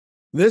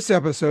This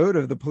episode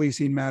of the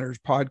Policing Matters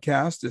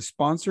podcast is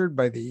sponsored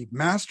by the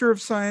Master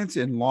of Science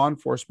in Law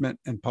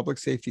Enforcement and Public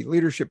Safety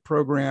Leadership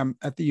program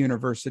at the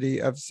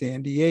University of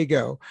San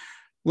Diego.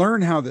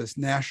 Learn how this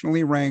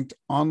nationally ranked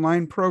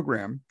online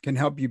program can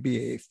help you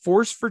be a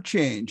force for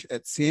change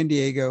at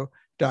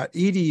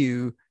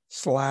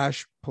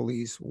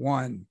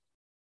sandiego.edu/police1.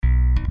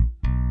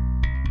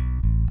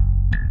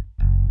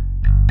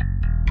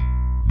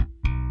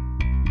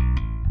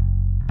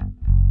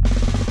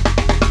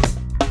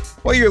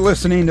 Well, you're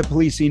listening to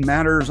Policing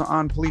Matters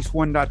on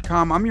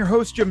policeone.com. I'm your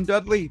host, Jim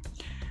Dudley.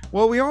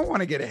 Well, we all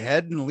want to get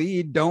ahead and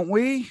lead, don't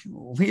we?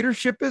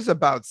 Leadership is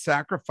about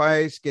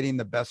sacrifice, getting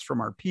the best from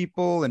our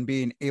people, and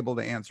being able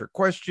to answer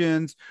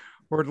questions,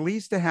 or at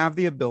least to have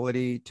the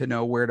ability to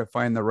know where to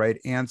find the right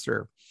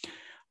answer.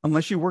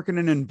 Unless you work in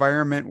an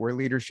environment where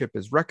leadership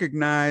is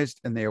recognized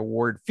and they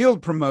award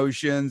field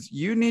promotions,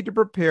 you need to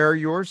prepare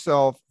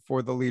yourself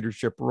for the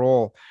leadership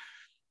role.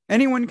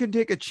 Anyone can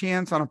take a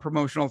chance on a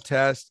promotional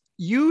test.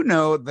 You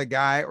know the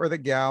guy or the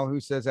gal who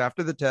says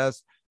after the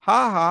test,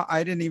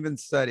 I didn't even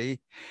study.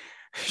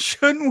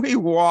 Shouldn't we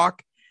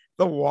walk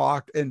the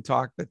walk and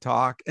talk the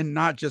talk and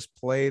not just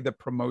play the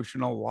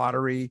promotional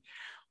lottery?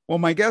 Well,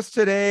 my guest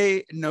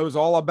today knows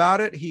all about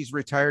it. He's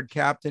retired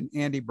Captain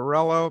Andy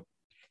Borello.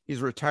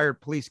 He's a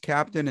retired police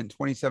captain and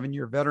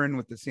 27-year veteran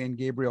with the San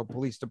Gabriel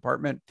Police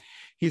Department.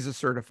 He's a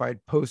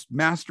certified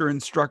postmaster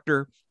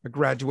instructor, a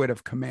graduate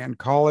of Command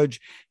College,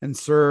 and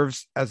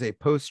serves as a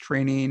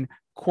post-training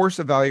course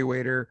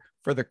evaluator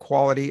for the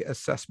Quality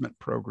Assessment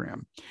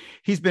Program.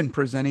 He's been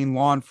presenting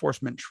law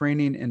enforcement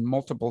training in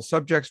multiple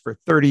subjects for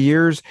 30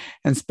 years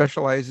and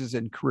specializes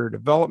in career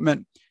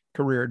development,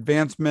 career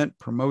advancement,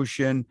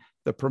 promotion,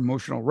 the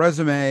promotional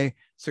resume,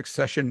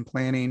 succession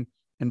planning,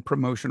 and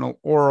promotional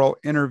oral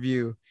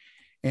interview.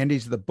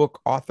 Andy's the book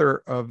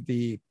author of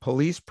the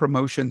Police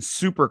Promotion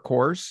Super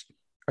Course,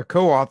 a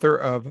co-author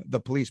of The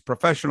Police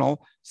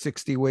Professional,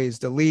 60 Ways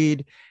to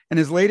Lead, and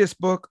his latest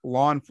book,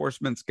 Law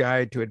Enforcement's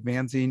Guide to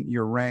Advancing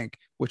Your Rank,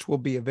 which will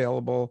be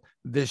available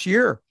this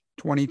year,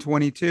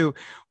 2022.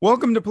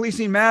 Welcome to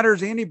Policing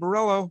Matters, Andy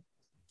Borello.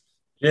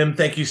 Jim,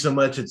 thank you so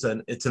much. It's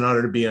an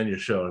honor to be on your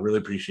show. I really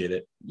appreciate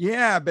it.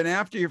 Yeah, I've been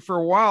after you for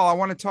a while. I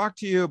want to talk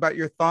to you about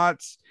your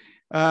thoughts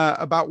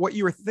about what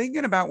you were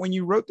thinking about when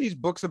you wrote these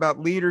books about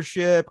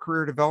leadership,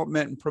 career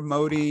development, and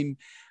promoting.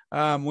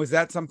 Was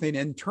that something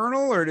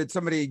internal, or did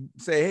somebody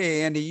say,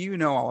 "Hey, Andy, you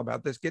know all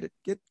about this. Get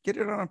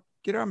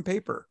it on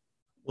paper"?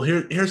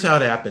 Well, here's how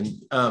it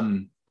happened.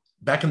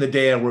 Back in the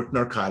day, I worked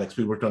narcotics.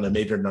 We worked on a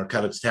major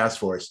narcotics task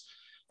force,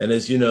 and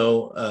as you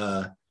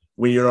know,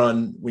 when you're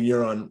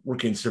on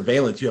working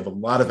surveillance, you have a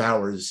lot of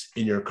hours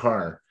in your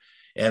car.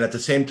 And at the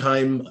same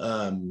time,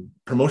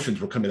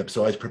 promotions were coming up.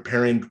 So I was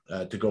preparing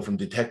to go from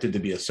detective to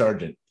be a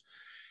sergeant.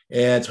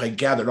 And so I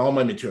gathered all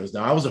my materials.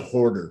 Now I was a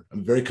hoarder.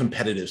 I'm very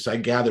competitive. So I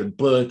gathered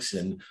books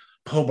and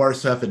POBAR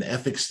stuff and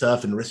ethics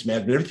stuff and risk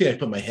management, everything I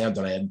put my hands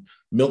on. I had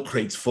milk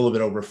crates full of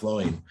it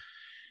overflowing.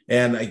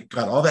 And I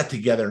got all that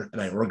together and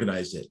I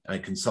organized it. I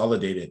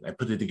consolidated it. I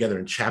put it together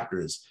in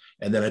chapters,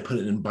 and then I put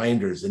it in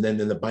binders. And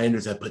then in the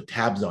binders, I put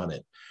tabs on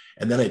it.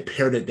 And then I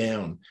pared it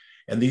down.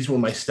 And these were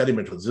my study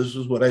materials. This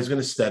was what I was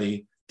going to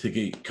study to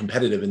get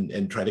competitive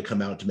and try to come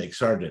out to make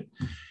sergeant.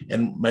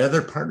 And my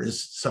other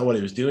partners saw what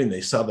I was doing.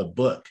 They saw the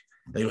book.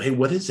 They go, "Hey,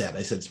 what is that?"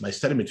 I said, "It's my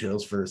study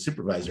materials for a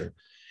supervisor."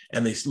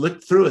 And they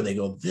looked through it and they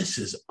go, "This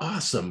is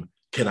awesome.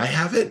 Can I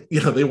have it?"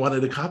 They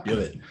wanted a copy of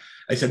it.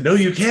 I said, "No,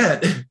 you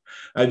can't."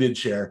 I did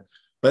share,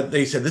 but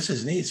they said, "This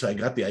is neat." So I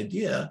got the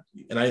idea,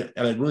 and I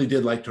really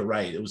did like to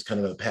write. It was kind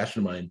of a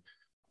passion of mine.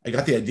 I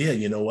got the idea.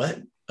 You know what?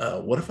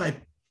 What if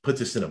I put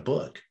this in a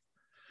book?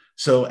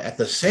 So at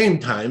the same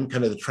time,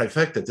 kind of the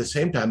trifecta, at the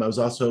same time, I was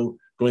also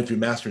going through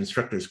master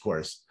instructor's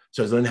course.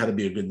 So I was learning how to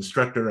be a good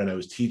instructor, and I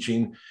was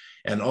teaching.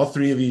 And all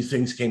three of these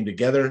things came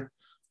together: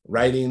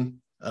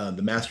 writing,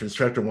 the master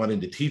instructor wanting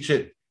to teach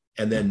it,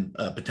 and then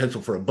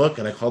potential for a book.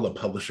 And I called a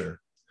publisher.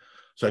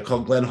 So I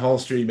called Glenn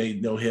Hollister. You may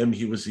know him.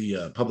 He was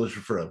the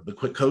publisher for the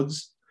Quick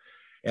Codes.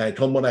 And I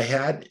told him what I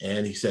had,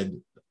 and he said,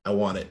 "I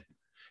want it."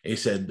 And he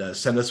said,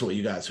 "Send us what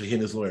you got." So he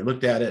and his lawyer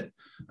looked at it.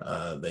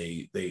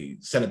 They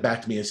sent it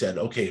back to me and said,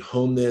 "Okay,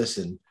 hone this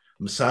and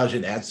massage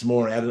it, add some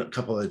more," added a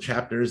couple of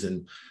chapters.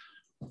 And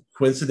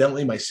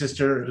coincidentally, my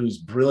sister, who's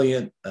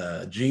brilliant,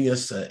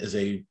 genius, is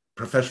a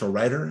professional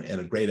writer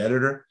and a great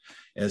editor.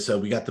 And so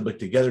we got the book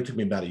together. It took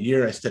me about a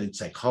year. I studied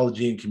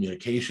psychology and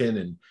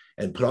communication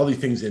and put all these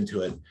things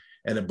into it.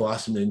 And it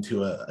blossomed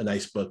into a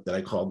nice book that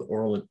I called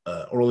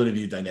Oral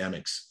Interview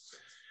Dynamics.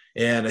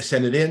 And I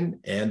sent it in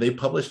and they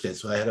published it.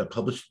 So I had a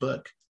published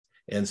book.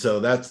 And so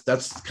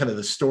that's kind of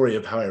the story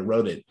of how I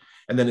wrote it.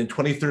 And then in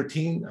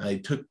 2013, I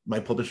took my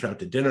publisher out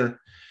to dinner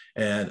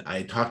and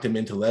I talked him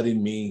into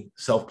letting me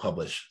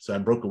self-publish. So I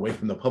broke away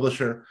from the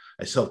publisher.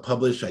 I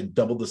self-published. I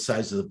doubled the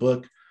size of the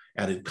book,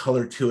 added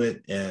color to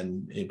it,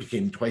 and it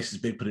became twice as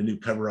big, put a new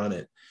cover on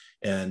it.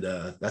 And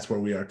that's where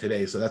we are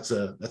today. So that's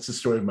the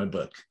story of my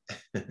book.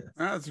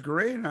 That's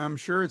great. I'm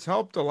sure it's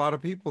helped a lot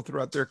of people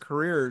throughout their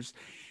careers.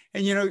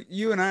 And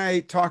you and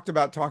I talked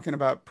about talking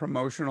about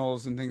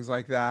promotionals and things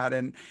like that.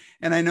 And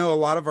I know a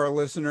lot of our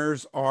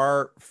listeners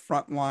are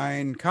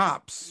frontline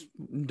cops,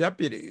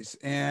 deputies.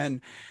 And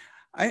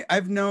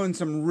I've known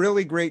some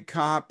really great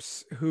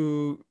cops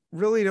who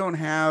really don't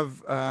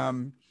have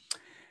an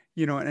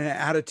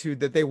attitude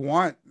that they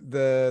want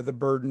the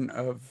burden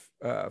of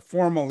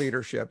formal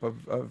leadership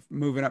of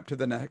moving up to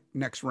the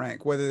next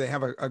rank, whether they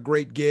have a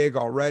great gig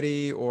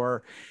already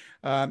or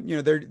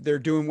they're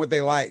doing what they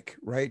like,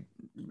 right?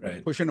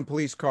 Right. Pushing a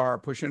police car,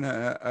 pushing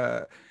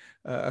a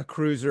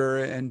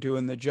cruiser, and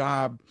doing the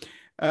job.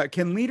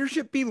 Can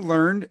leadership be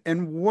learned?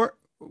 And what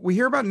we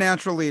hear about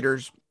natural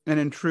leaders, and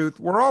in truth,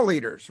 we're all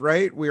leaders,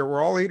 right? We're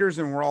all leaders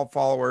and we're all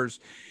followers.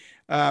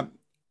 Uh,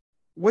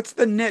 what's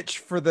the niche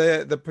for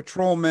the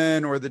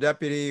patrolman or the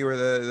deputy or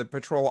the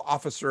patrol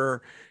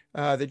officer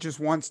that just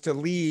wants to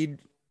lead,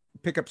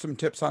 pick up some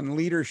tips on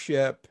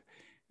leadership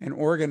and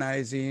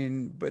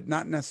organizing, but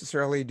not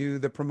necessarily do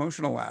the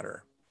promotional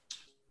ladder?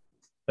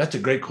 That's a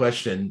great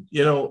question.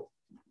 To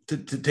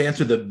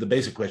answer the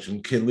basic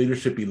question, can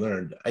leadership be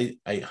learned? I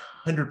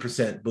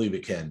 100% believe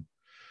it can.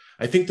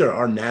 I think there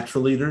are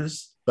natural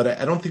leaders, but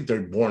I don't think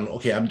they're born,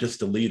 okay, I'm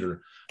just a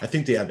leader. I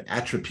think they have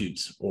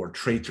attributes or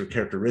traits or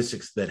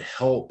characteristics that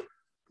help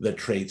the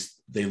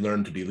traits they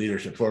learn to be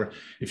leadership. For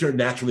if you're a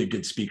naturally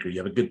good speaker, you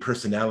have a good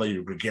personality,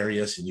 you're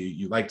gregarious, and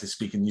you like to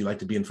speak and you like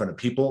to be in front of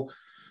people,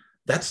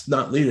 that's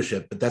not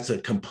leadership, but that's a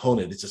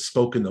component. It's a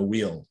spoke in the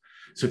wheel.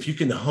 So if you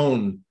can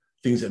hone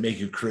things that make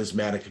you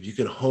charismatic, if you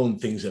can hone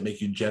things that make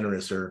you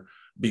generous or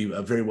be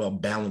very well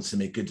balanced and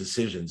make good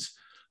decisions,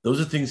 those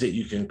are things that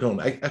you can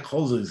hone. I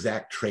call those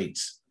exact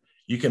traits.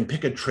 You can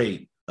pick a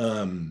trait,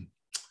 being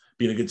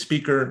a good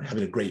speaker,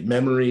 having a great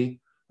memory,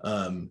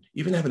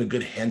 even having a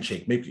good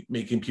handshake,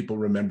 making people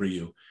remember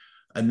you.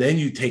 And then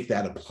you take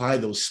that, apply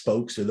those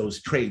spokes or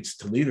those traits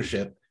to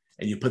leadership,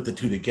 and you put the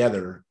two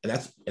together,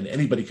 and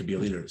anybody could be a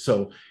leader.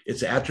 So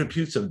it's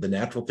attributes of the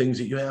natural things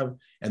that you have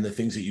and the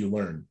things that you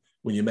learn.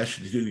 When you mesh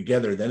the two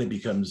together, then it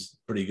becomes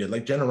pretty good.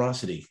 Like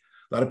generosity.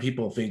 A lot of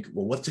people think,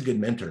 well, what's a good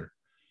mentor?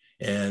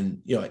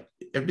 And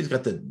everybody's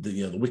got the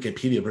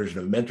Wikipedia version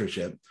of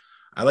mentorship.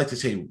 I like to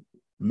say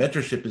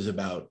mentorship is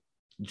about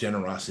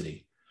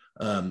generosity.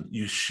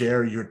 You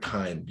share your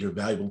time, your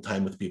valuable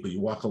time with people.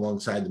 You walk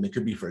alongside them. It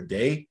could be for a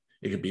day,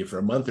 it could be for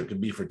a month, it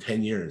could be for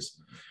 10 years.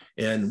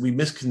 And we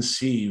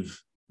misconceive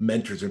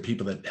mentors or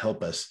people that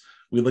help us.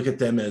 We look at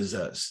them as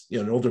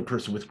an older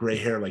person with gray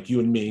hair like you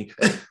and me,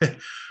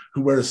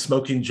 who wear a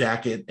smoking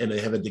jacket and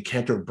they have a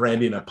decanter of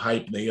brandy and a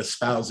pipe and they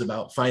espouse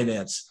about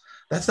finance.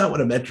 That's not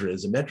what a mentor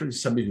is. A mentor is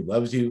somebody who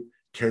loves you,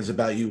 cares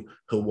about you,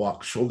 who'll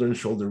walk shoulder to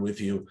shoulder with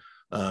you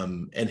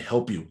and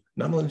help you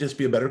not only just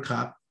be a better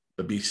cop,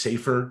 but be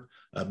safer,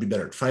 be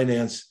better at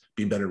finance,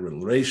 be better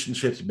in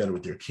relationships, be better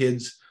with your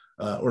kids,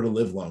 or to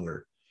live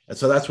longer. And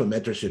so that's what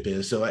mentorship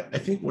is. So I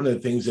think one of the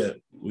things that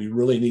we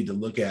really need to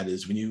look at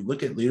is when you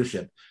look at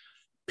leadership,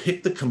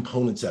 pick the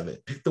components of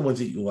it, pick the ones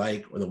that you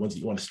like or the ones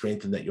that you want to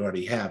strengthen that you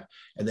already have,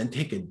 and then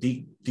take a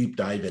deep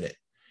dive in it.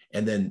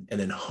 And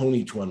then hone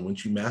each one.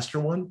 Once you master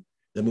one,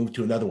 then move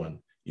to another one.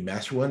 You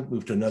master one,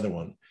 move to another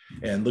one.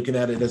 And looking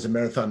at it as a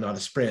marathon, not a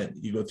sprint,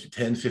 you go through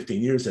 10,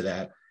 15 years of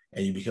that,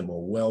 and you become a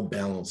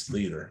well-balanced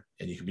leader,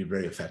 and you can be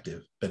very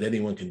effective. But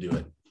anyone can do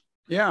it.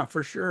 Yeah,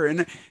 for sure.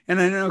 And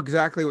I know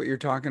exactly what you're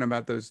talking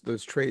about,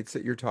 those traits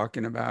that you're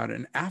talking about.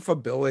 And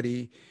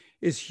affability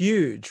is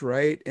huge,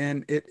 right?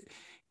 And it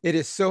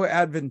is so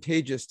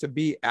advantageous to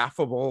be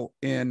affable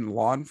in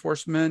law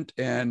enforcement.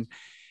 And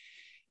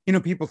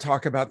people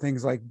talk about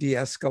things like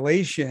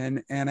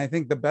de-escalation, and I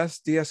think the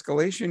best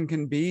de-escalation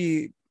can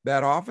be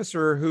that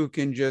officer who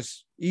can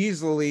just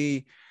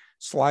easily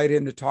slide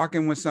into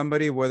talking with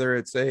somebody, whether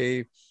it's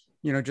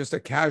just a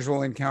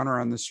casual encounter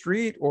on the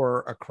street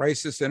or a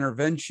crisis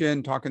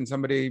intervention, talking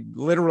somebody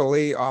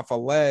literally off a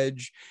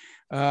ledge.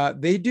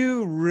 They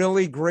do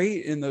really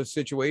great in those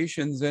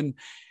situations. And,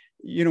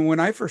 when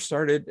I first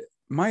started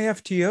my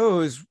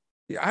FTOs,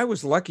 I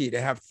was lucky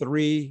to have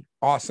 3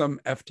 awesome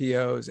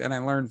FTOs, and I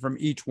learned from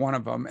each one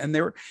of them. And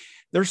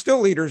they're still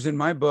leaders in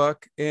my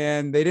book,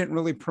 and they didn't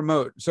really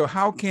promote. So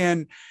how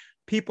can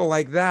people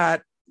like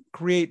that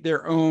create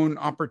their own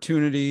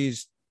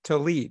opportunities to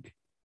lead?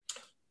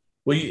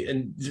 Well,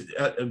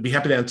 I'd be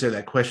happy to answer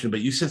that question,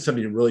 but you said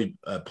something really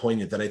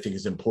poignant that I think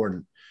is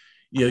important.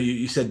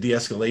 You said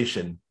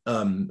de-escalation.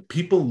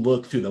 People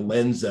look through the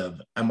lens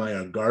of, am I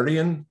a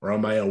guardian or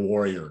am I a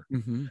warrior?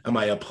 Mm-hmm. Am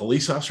I a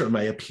police officer or am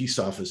I a peace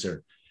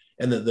officer?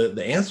 And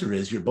the answer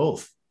is you're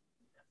both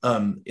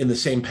in the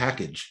same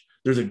package.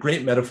 There's a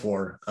great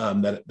metaphor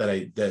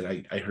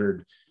that I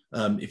heard.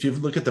 If you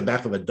look at the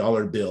back of a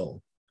dollar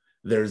bill,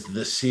 there's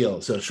the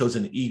seal. So it shows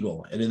an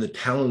eagle. And in the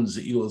talons,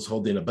 the eagle is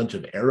holding a bunch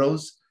of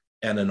arrows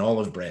and an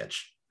olive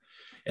branch.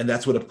 And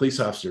that's what a police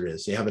officer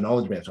is. They have an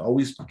olive branch,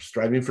 always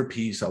striving for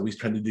peace, always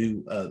trying to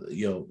do,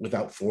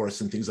 without force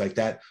and things like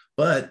that.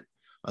 But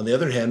on the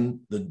other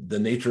hand, the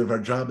nature of our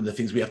job and the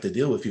things we have to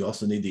deal with, you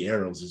also need the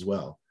arrows as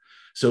well.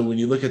 So when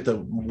you look at the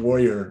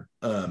warrior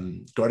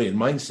guardian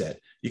mindset,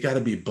 you got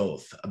to be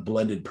both a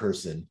blended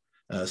person.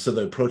 So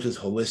the approach is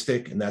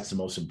holistic, and that's the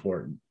most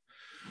important.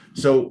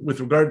 So with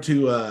regard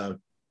to,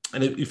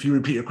 and if you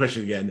repeat your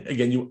question again,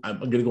 I'm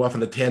going to go off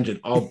on a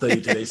tangent all day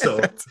today. So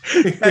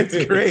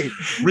that's great.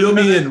 Reel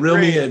me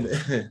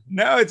in.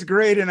 No, it's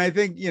great. And I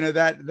think,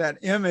 that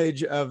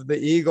image of the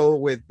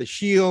eagle with the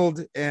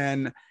shield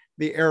and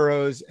the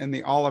arrows and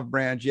the olive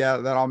branch. Yeah,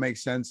 that all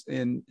makes sense.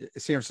 In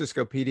San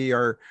Francisco PD,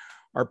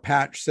 our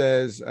patch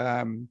says,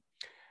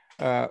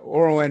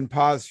 Oro en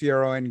paz,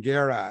 fiero en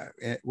guerra,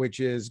 which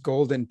is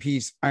gold in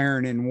peace,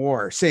 iron in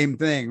war. Same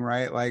thing,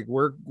 right? Like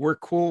we're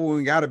cool when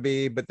we got to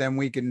be, but then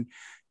we can,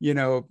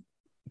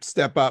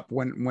 step up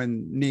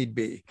when need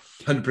be.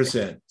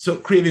 100%. So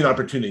creating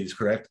opportunities,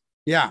 correct?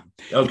 Yeah.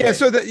 Okay.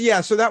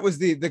 Yeah. So that was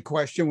the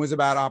question was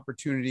about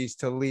opportunities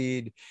to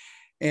lead.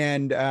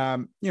 And,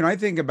 I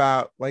think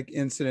about like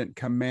incident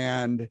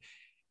command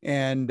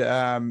and,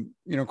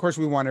 of course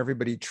we want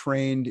everybody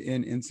trained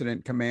in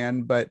incident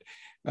command, but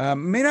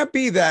may not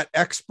be that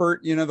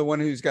expert, the one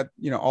who's got,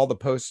 all the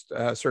post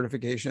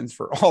certifications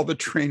for all the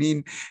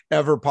training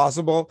ever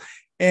possible.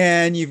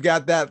 And you've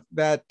got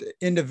that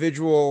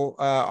individual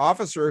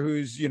officer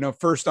who's,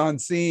 first on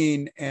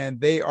scene and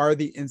they are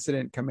the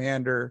incident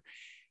commander.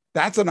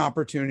 That's an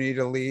opportunity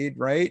to lead,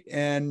 right?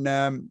 And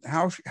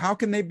how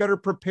can they better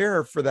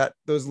prepare for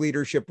those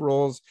leadership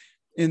roles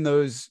in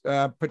those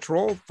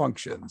patrol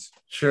functions?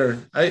 Sure.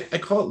 I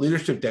call it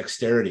leadership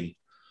dexterity.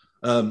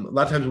 A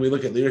lot of times when we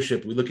look at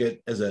leadership, we look at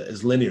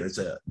as linear. It's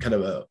a kind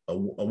of a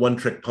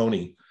one-trick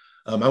pony.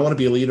 I want to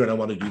be a leader and I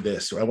want to do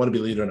this, or I want to be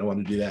a leader and I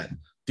want to do that.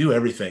 Do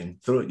everything.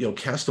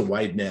 Cast a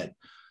wide net.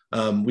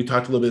 We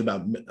talked a little bit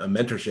about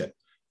mentorship.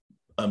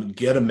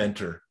 Get a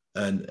mentor,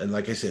 and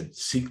like I said,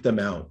 seek them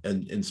out,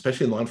 and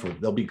especially in law enforcement,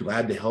 they'll be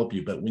glad to help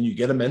you. But when you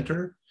get a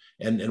mentor,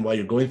 and while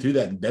you're going through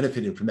that and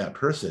benefiting from that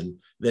person,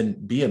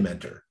 then be a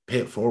mentor. Pay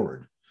it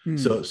forward.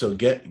 So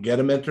get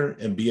a mentor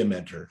and be a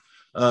mentor.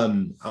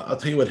 I'll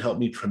tell you what helped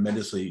me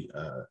tremendously,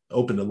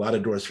 opened a lot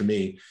of doors for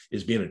me,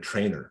 is being a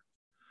trainer.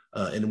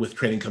 And with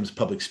training comes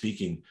public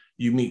speaking.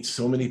 You meet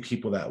so many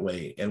people that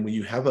way. And when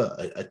you have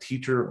a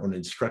teacher or an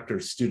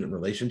instructor-student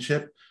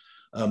relationship,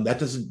 that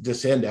doesn't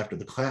just end after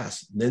the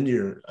class. Then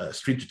you're a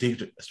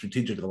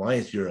strategic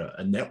alliance, you're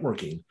a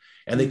networking,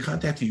 and they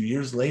contact you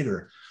years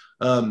later.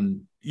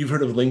 You've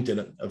heard of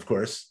LinkedIn, of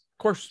course.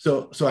 Of course.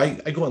 So I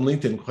go on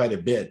LinkedIn quite a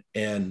bit.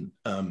 And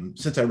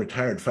since I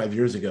retired 5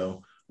 years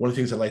ago, one of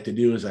the things I like to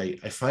do is I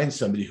find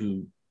somebody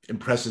who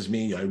impresses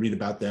me. I read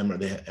about them or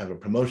they have a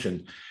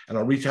promotion, and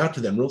I'll reach out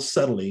to them real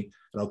subtly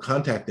and I'll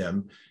contact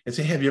them and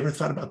say, hey, have you ever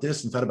thought about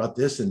this and thought about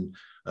this? And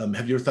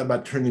have you ever thought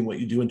about turning what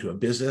you do into a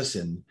business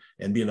and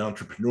be an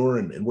entrepreneur?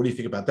 And what do you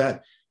think about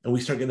that? And we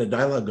start getting a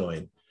dialogue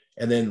going.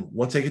 And then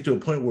once I get to a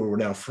point where we're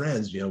now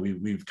friends,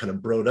 we've kind of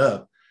broed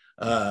up,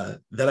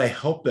 then I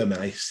help them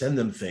and I send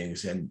them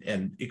things, and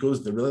it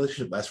goes, the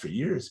relationship lasts for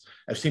years.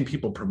 I've seen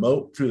people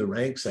promote through the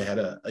ranks. I had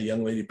a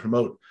young lady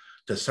promote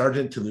to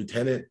sergeant, to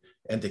lieutenant,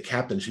 and to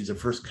captain. She's the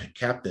first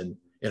captain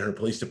in her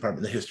police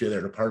department, in the history of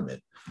their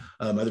department.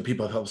 Other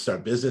people have helped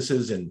start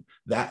businesses, and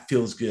that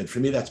feels good. For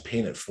me, that's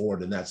paying it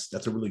forward. And that's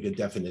a really good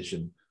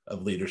definition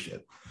of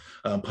leadership.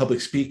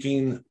 Public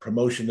speaking,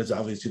 promotion is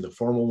obviously the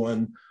formal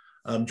one.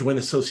 Join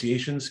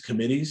associations,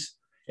 committees,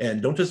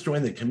 and don't just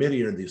join the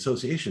committee or the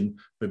association,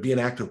 but be an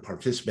active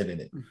participant in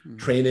it. Mm-hmm.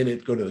 Train in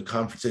it, go to the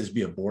conferences,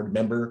 be a board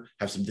member,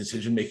 have some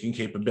decision-making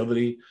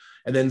capability,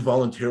 and then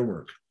volunteer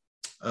work.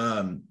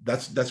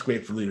 That's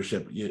great for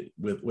leadership,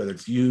 whether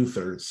it's youth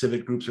or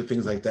civic groups or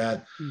things like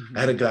that. Mm-hmm. I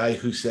had a guy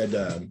who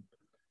said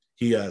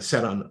he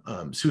sat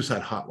on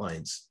suicide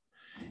hotlines,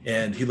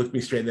 and he looked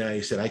me straight in the eye.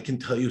 He said, I can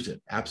tell you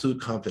with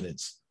absolute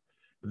confidence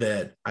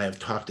that I have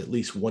talked at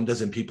least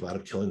 12 people out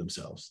of killing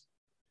themselves.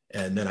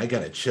 And then I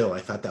got a chill.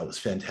 I thought that was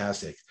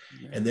fantastic.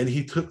 Yeah. And then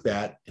he took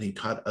that and he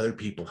taught other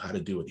people how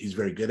to do it. He's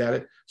very good at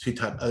it. So he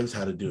taught others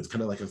how to do it. It's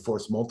kind of like a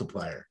force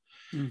multiplier.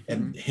 Mm-hmm.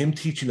 And him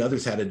teaching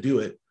others how to do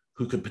it,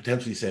 who could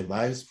potentially save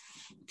lives,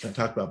 can I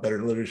talk about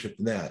better leadership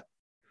than that?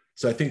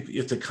 So I think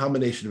it's a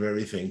combination of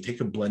everything.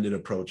 Take a blended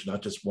approach,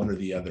 not just one or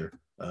the other.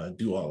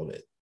 Do all of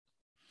it.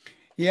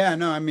 Yeah,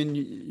 no, I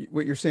mean,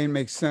 what you're saying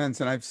makes sense.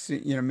 And I've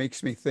seen,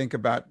 makes me think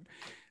about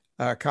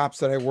cops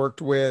that I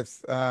worked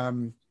with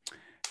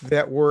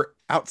that were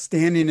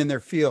outstanding in their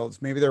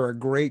fields. Maybe they were a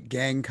great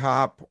gang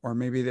cop, or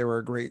maybe they were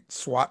a great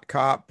SWAT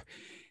cop.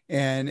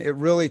 And it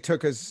really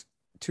took us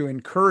to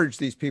encourage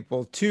these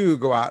people to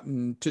go out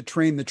and to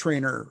train the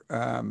trainer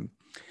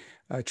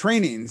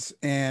trainings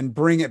and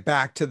bring it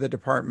back to the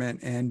department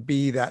and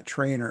be that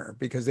trainer,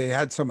 because they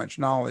had so much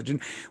knowledge.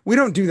 And we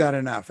don't do that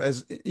enough.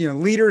 As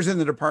leaders in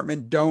the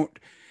department don't,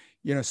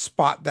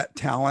 spot that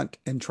talent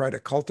and try to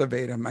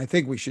cultivate them. I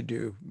think we should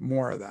do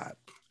more of that.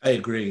 I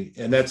agree.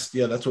 And that's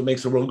what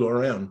makes the world go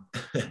around.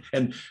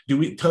 And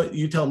you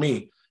tell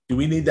me, do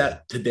we need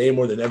that today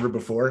more than ever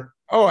before?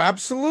 Oh,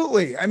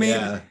 absolutely. I mean,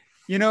 yeah.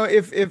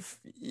 If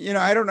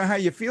I don't know how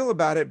you feel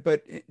about it,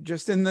 but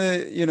just in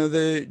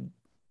the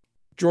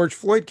George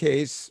Floyd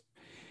case,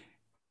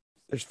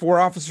 there's 4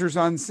 officers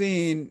on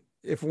scene.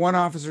 If one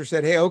officer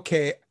said, hey,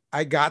 okay,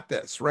 I got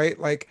this, right?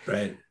 Like,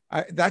 right.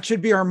 That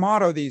should be our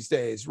motto these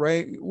days,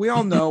 right? We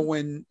all know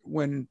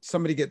when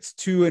somebody gets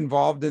too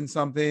involved in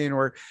something,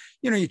 or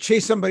you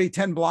chase somebody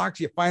 10 blocks,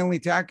 you finally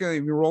tackle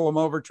them, you roll them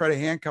over, try to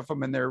handcuff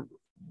them, and they're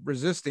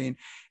resisting.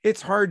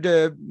 It's hard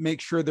to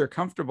make sure they're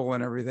comfortable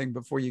and everything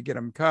before you get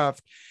them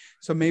cuffed.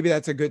 So maybe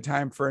that's a good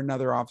time for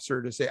another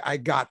officer to say, I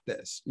got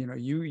this.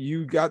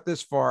 You got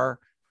this far.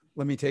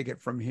 Let me take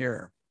it from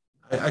here.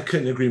 I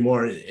couldn't agree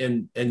more.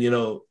 And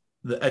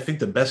I think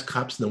the best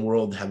cops in the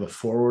world have a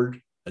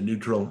forward, a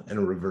neutral, and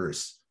a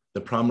reverse.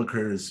 The problem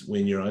occurs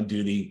when you're on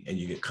duty and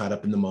you get caught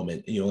up in the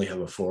moment and you only have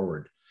a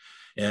forward.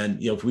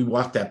 And if we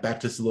walk that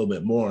back just a little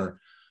bit more,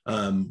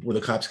 where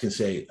the cops can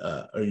say,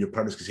 or your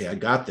partners can say, I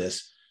got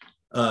this.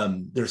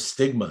 There's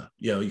stigma.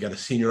 You got a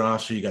senior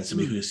officer, you got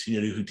somebody who's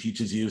senior who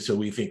teaches you. So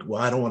we think,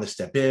 well, I don't want to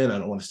step in. I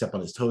don't want to step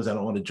on his toes. I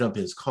don't want to jump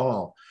his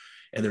call.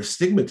 And there's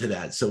stigma to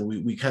that. So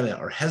we kind of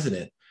are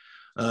hesitant.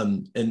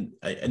 And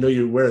I know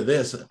you're aware of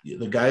this.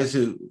 The guys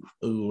who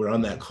were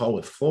on that call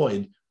with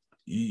Floyd,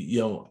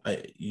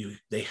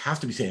 they have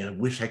to be saying, I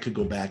wish I could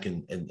go back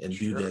and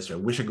do this, or I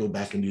wish I could go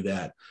back and do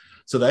that.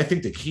 So I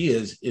think the key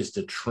is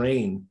to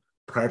train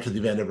prior to the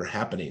event ever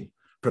happening,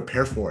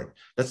 prepare for it.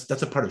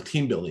 That's a part of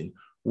team building.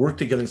 Work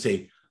together and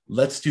say,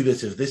 let's do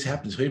this. If this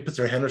happens, somebody puts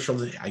their hand on their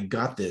shoulder, say, I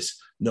got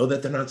this. Know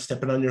that they're not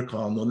stepping on your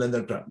call. Know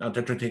that they're not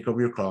trying to take over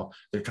your call.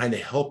 They're trying to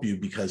help you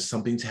because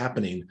something's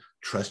happening.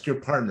 Trust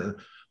your partner,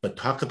 but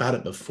talk about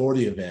it before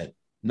the event,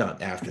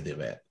 not after the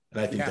event.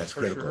 And I think that's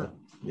critical. Sure.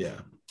 Yeah.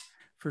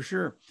 For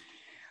sure.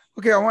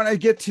 Okay, I want to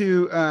get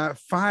to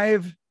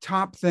 5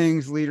 top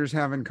things leaders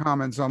have in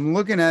common. So I'm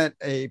looking at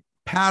a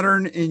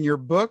pattern in your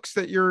books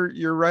that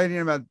you're writing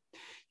about.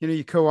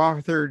 You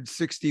co-authored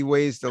 60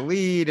 Ways to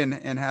Lead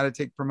and how to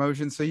take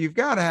promotions. So you've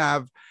got to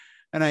have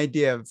an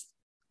idea of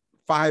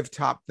 5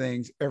 top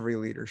things every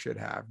leader should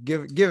have.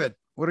 Give it.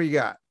 What do you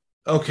got?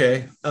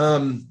 Okay.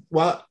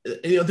 Well,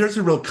 there's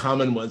a real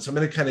common one. So I'm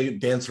going to kind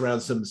of dance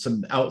around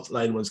some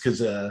outline ones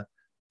because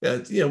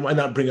why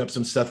not bring up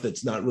some stuff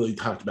that's not really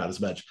talked about as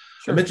much?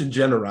 Sure. I mentioned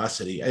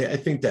generosity. I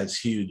think that's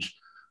huge.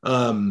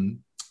 You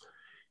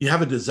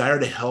have a desire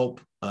to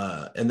help,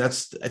 and I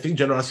think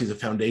generosity is a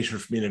foundation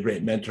for being a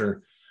great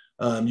mentor.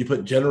 You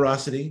put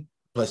generosity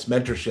plus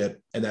mentorship,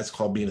 and that's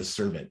called being a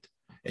servant.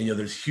 And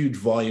there's huge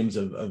volumes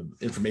of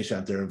information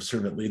out there of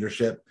servant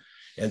leadership,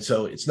 and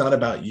so it's not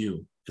about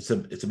you.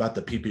 It's about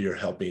the people you're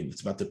helping.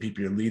 It's about the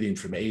people you're leading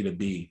from A to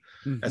B.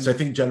 Mm-hmm. And so I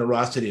think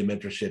generosity and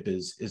mentorship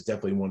is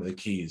definitely one of the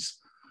keys.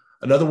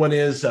 Another one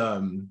is,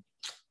 and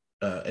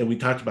we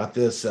talked about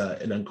this,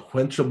 an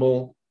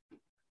unquenchable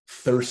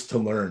thirst to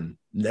learn,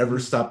 never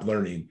stop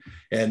learning.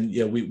 And,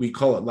 we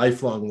call it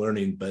lifelong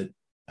learning, but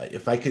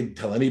if I could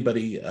tell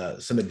anybody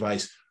some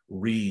advice,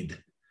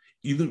 read.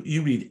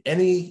 You read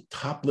any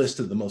top list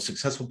of the most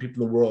successful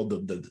people in the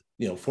world,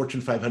 the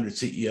Fortune 500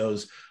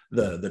 CEOs,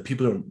 the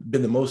people who have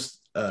been the most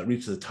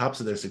reached the tops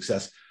of their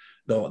success,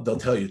 they'll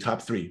tell you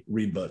top 3,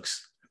 read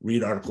books,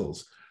 read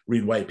articles,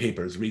 read white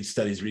papers, read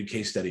studies, read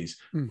case studies,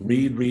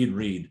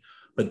 read,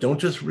 but don't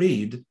just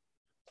read,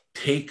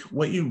 take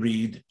what you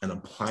read and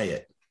apply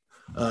it.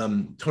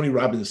 Tony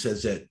Robbins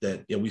says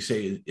that we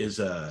say is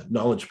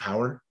knowledge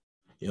power.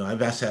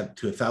 I've asked that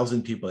to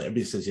 1,000 people.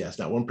 Everybody says yes.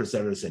 Not one person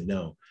ever said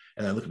no.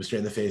 And I look them straight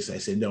in the face and I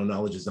say, no,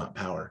 knowledge is not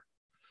power.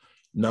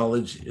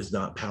 Knowledge is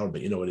not power,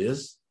 but you know what it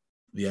is?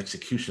 The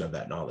execution of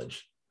that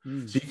knowledge.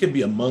 So you can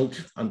be a monk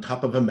on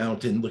top of a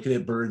mountain, looking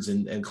at birds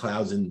and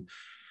clouds and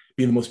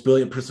being the most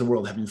brilliant person in the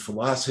world, having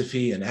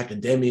philosophy and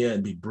academia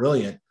and be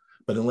brilliant.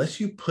 But unless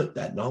you put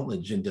that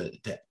knowledge into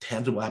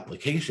tangible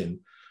application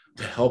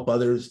to help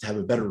others, to have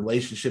a better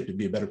relationship, to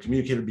be a better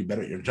communicator, be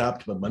better at your job,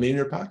 to put money in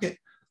your pocket,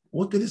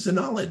 what good is the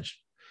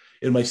knowledge?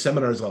 In my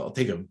seminars, I'll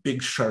take a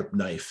big sharp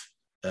knife,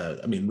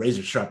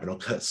 razor sharp, and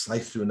I'll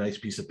slice through a nice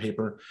piece of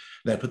paper.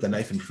 And I put the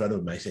knife in front of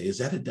them. I say, is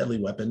that a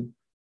deadly weapon?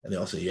 And they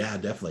all say, yeah,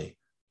 definitely.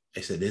 I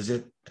said, is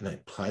it? And I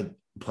applied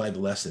the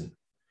lesson.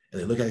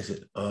 And they look at it and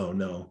said, oh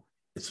no,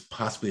 it's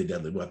possibly a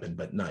deadly weapon,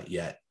 but not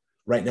yet.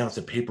 Right now it's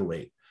a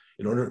paperweight.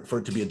 In order for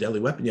it to be a deadly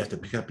weapon, you have to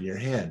pick it up in your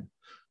hand.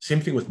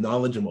 Same thing with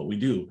knowledge and what we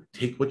do.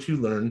 Take what you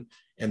learn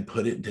and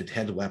put it into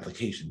tangible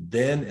application.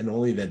 Then and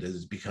only then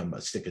does it become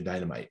a stick of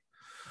dynamite.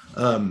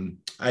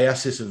 I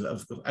asked this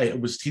I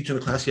was teaching a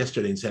class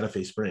yesterday in Santa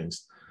Fe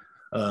Springs.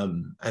 I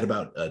had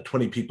about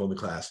 20 people in the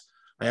class.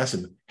 I asked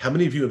them, how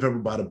many of you have ever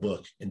bought a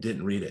book and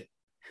didn't read it?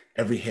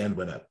 Every hand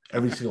went up,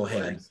 every single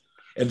hand.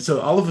 And so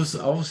all of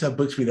us have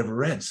books we never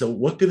read. So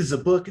what good is a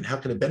book and how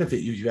can it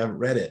benefit you if you haven't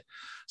read it?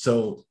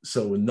 So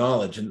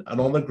knowledge and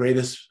all the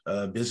greatest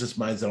business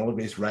minds and all the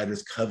greatest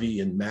writers, Covey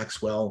and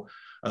Maxwell,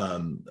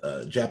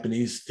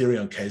 Japanese theory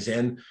on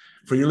Kaizen.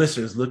 For your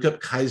listeners, look up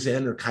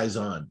Kaizen or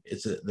Kaizen.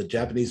 It's the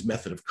Japanese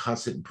method of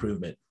constant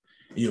improvement.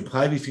 You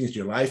apply these things to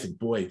your life and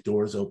boy,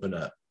 doors open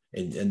up.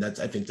 And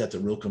I think that's a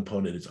real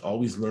component. It's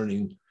always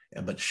learning,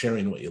 but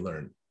sharing what you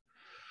learn.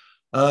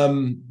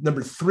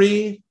 Number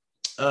 3,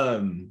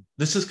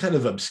 this is kind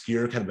of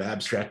obscure, kind of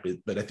abstract,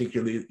 but I think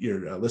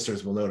your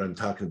listeners will know what I'm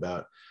talking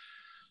about.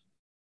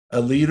 A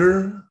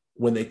leader,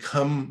 when they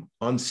come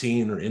on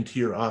scene or into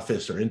your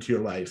office or into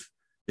your life,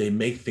 they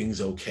make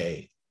things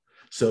okay.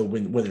 So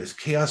when there's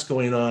chaos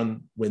going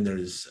on, when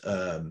there's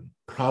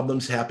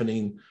problems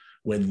happening,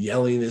 when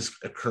yelling is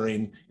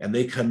occurring, and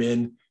they come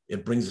in,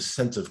 it brings a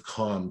sense of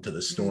calm to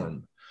the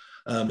storm.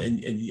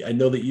 And I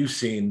know that you've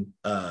seen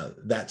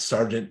that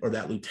sergeant or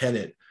that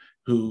lieutenant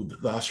who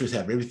the officers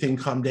have everything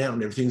calmed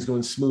down, everything's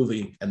going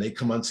smoothly, and they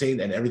come on scene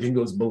and everything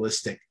goes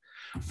ballistic,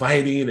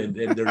 fighting, and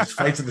there's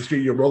fights in the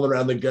street, you're rolling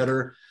around the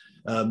gutter.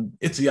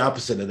 It's the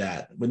opposite of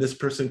that. When this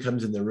person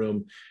comes in the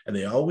room, and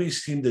they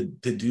always seem to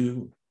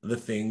do the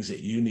things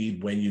that you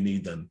need when you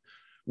need them.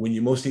 When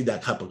you most need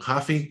that cup of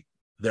coffee,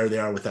 there they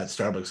are with that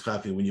Starbucks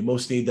coffee. When you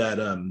most need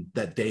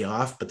that day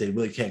off, but they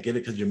really can't get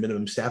it because you're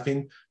minimum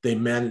staffing, they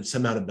manage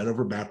somehow to bend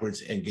over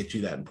backwards and get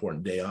you that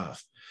important day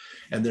off.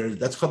 And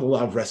that's called the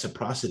law of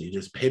reciprocity.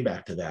 There's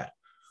payback to that.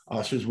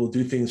 Officers will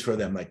do things for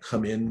them, like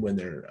come in when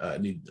they're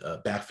need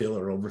backfill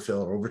or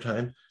overfill or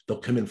overtime. They'll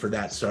come in for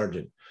that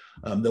sergeant.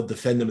 They'll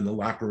defend them in the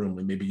locker room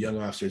when maybe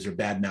young officers are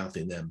bad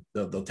mouthing them.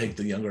 They'll take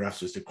the younger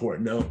officers to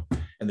court.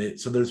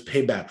 So there's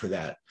payback for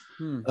that.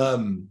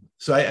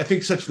 So I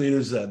think such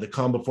leaders, the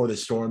calm before the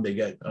storm, they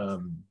get,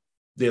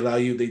 they allow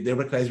you, they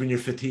recognize when you're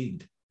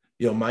fatigued.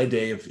 My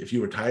day, if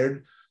you were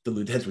tired, the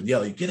lieutenants would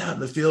yell, get out in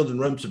the field and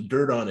run some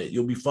dirt on it.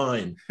 You'll be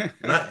fine. And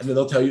then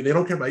they'll tell you, they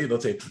don't care about you.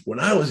 They'll say, when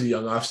I was a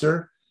young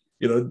officer,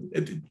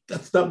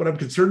 that's not what I'm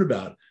concerned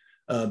about.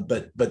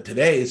 But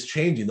today it's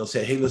changing. They'll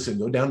say, hey, listen,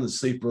 go down to the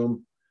sleep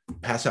room,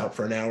 pass out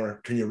for an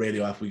hour, turn your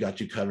radio off. We got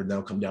you covered.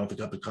 Now come down with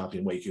a cup of coffee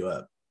and wake you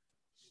up.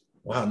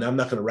 Wow. Now I'm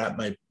not going to wrap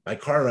my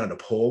car around a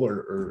pole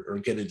or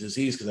get a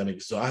disease because I'm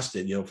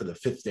exhausted, for the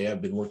 5th day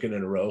I've been working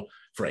in a row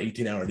for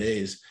 18-hour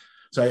days.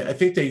 So I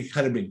think they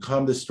kind of been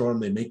calm the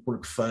storm. They make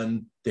work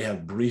fun. They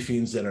have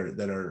briefings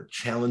that are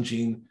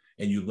challenging,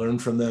 and you learn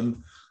from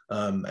them.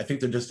 I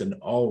think they're just an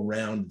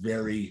all-around,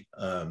 very,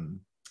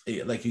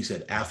 like you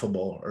said,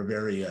 affable or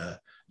very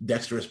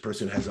dexterous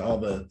person who has all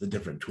the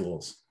different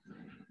tools.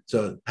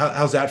 So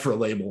how's that for a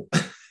label?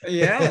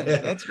 Yeah,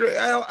 that's great.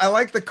 I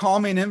like the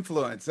calming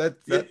influence.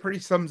 That pretty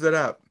sums it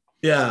up.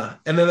 Yeah.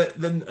 And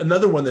then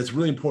another one that's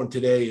really important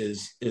today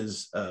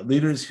is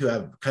leaders who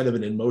have kind of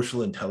an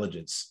emotional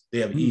intelligence. They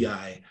have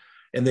EI,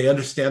 and they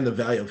understand the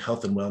value of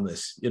health and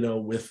wellness.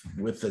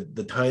 With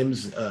the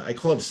times, I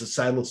call it a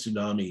societal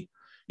tsunami.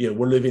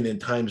 We're living in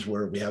times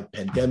where we have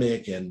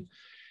pandemic and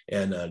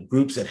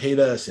groups that hate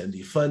us and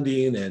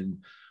defunding and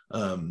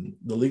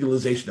the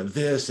legalization of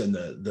this and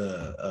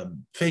the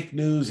fake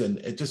news, and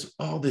it just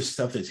all this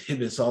stuff has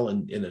hit us all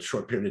in a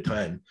short period of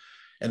time,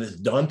 and it's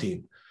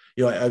daunting.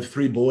 I have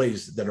 3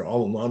 boys that are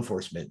all in law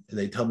enforcement, and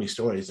they tell me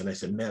stories, and I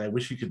said, man, I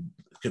wish you could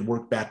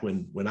work back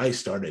when I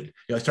started.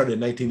 I started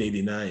in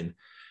 1989,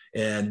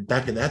 and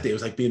back in that day, it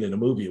was like being in a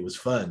movie. It was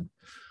fun.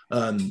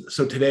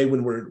 So today,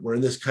 when we're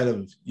in this kind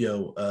of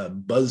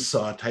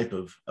buzzsaw type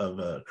of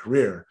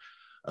career,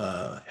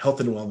 health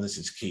and wellness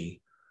is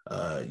key.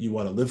 You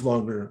want to live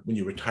longer. When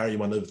you retire, you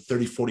want to live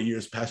 30, 40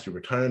 years past your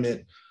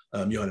retirement.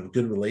 You want to have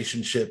good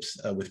relationships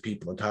with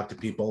people and talk to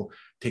people,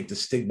 take the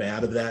stigma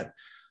out of that.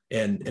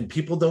 And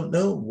people don't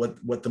know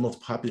what the most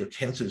popular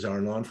cancers are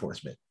in law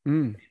enforcement.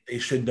 They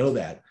should know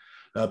that.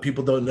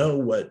 People don't know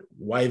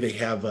why they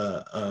have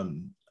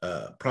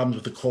problems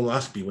with the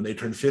colonoscopy when they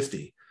turn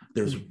 50.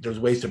 There's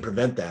ways to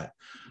prevent that.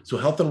 So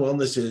health and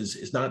wellness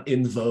is not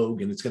in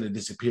vogue, and it's going to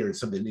disappear. It's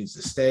something that needs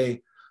to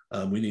stay.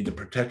 We need to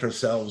protect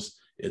ourselves.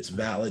 It's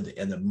valid.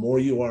 And the more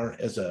you are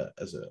as a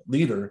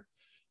leader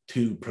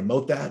to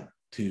promote that,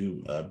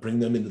 to bring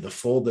them into the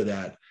fold of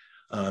that,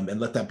 and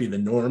let that be the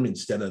norm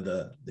instead of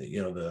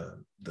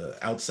the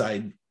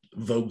outside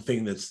vogue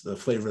thing that's the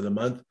flavor of the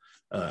month,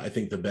 I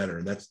think the better.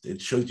 And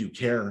it shows you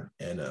care,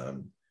 and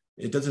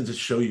it doesn't just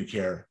show you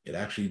care, it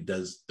actually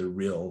does the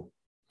real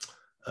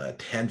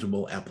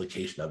tangible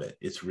application of it.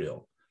 It's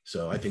real.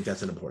 So I think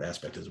that's an important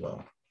aspect as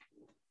well.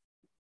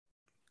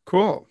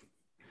 Cool.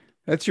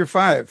 That's your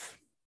 5.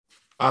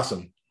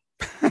 Awesome.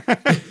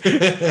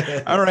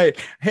 All right.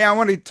 Hey, I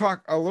want to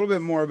talk a little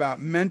bit more about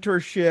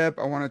mentorship.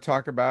 I want to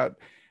talk about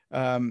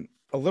a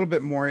little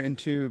bit more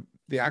into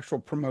the actual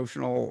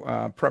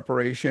promotional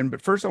preparation.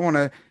 But first, I want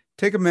to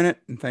take a minute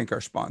and thank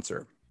our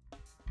sponsor.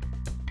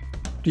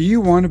 Do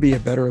you want to be a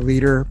better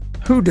leader?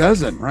 Who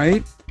doesn't,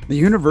 right? The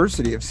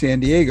University of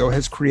San Diego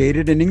has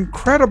created an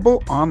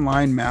incredible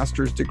online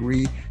master's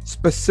degree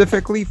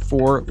specifically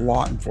for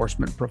law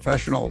enforcement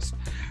professionals.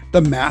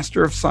 The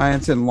Master of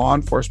Science in Law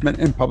Enforcement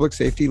and Public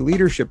Safety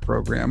Leadership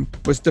program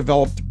was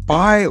developed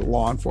by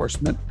law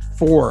enforcement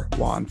for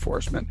law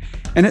enforcement,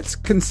 and it's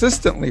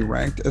consistently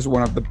ranked as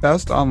one of the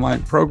best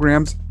online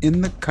programs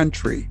in the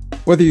country.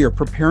 Whether you're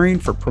preparing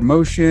for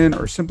promotion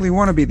or simply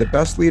want to be the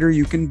best leader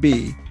you can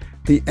be,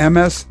 the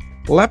MS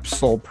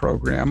LEPSOL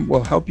program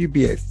will help you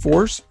be a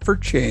force for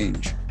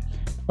change.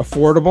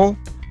 Affordable,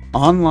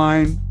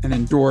 online, and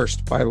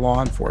endorsed by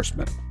law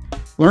enforcement.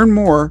 Learn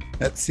more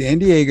at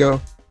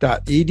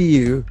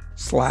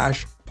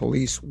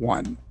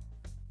sandiego.edu/police1.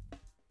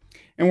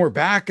 And we're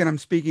back, and I'm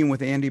speaking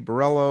with Andy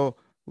Borrello,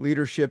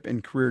 leadership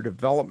and career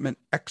development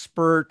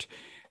expert.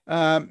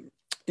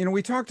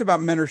 We talked about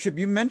mentorship.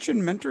 You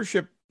mentioned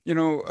mentorship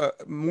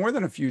more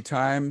than a few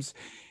times.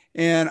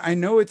 And I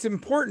know it's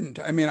important.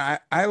 I mean,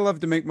 I love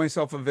to make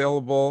myself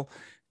available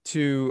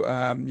to,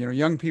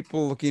 young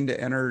people looking to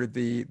enter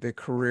the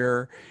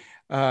career.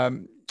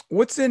 Um,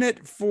 what's in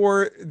it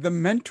for the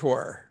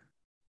mentor?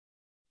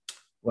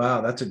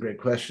 Wow, that's a great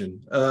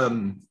question.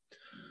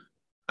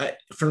 I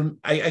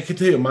can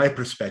tell you my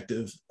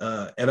perspective,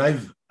 and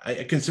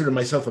I consider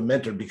myself a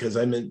mentor because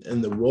I'm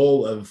in the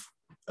role of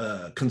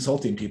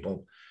consulting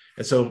people.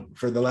 And so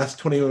for the last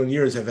 21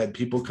 years, I've had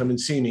people come and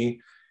see me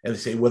and they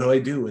say, what do I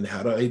do? And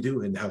how do I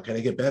do? And how can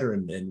I get better?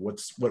 And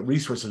what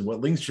resources,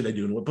 what links should I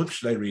do? And what books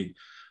should I read?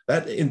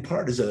 That in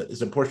part is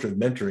a portion of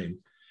mentoring.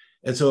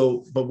 And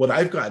so, but what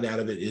I've gotten out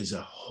of it is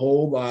a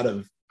whole lot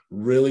of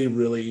really,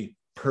 really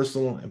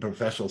personal and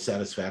professional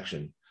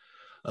satisfaction,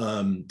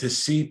 to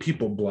see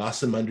people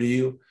blossom under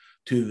you,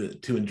 to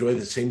enjoy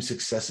the same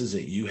successes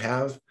that you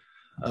have.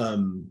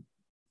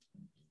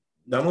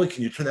 Not only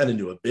can you turn that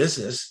into a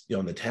business,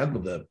 on the tab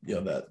of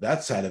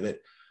that side of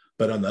it,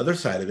 but on the other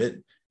side of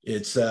it,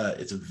 it's a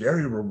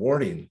very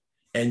rewarding,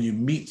 and you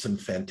meet some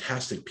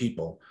fantastic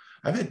people.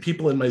 I've had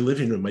people in my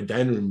living room, my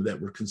dining room,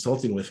 that we're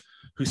consulting with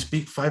who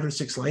speak 5 or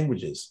 6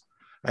 languages.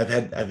 I've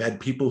had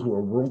people who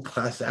are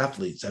world-class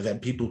athletes. I've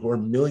had people who are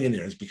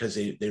millionaires because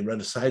they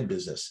run a side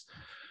business.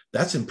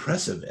 That's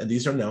impressive. And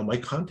these are now my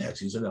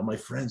contacts. These are now my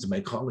friends and my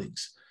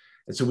colleagues.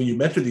 And so when you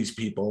mentor these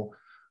people,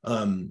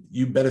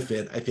 you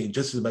benefit, I think,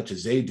 just as much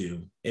as they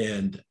do.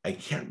 And I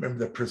can't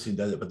remember the person who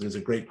does it, but there's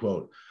a great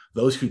quote: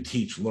 those who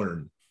teach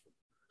learn.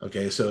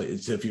 Okay, so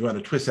if you want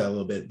to twist that a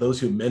little bit, those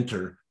who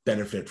mentor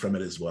benefit from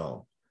it as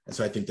well. And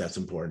so I think that's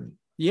important.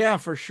 Yeah,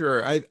 for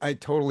sure. I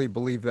totally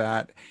believe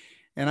that.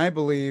 And I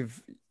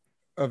believe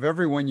of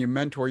everyone you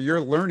mentor, you're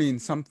learning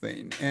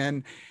something.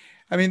 And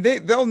I mean,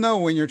 they'll know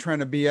when you're trying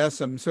to BS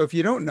them. So if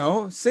you don't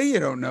know, say you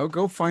don't know,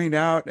 go find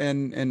out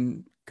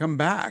and come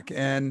back.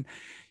 And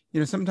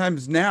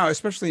sometimes now,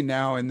 especially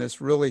now in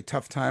this really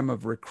tough time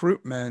of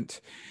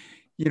recruitment,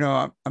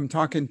 I'm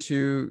talking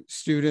to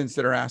students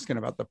that are asking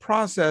about the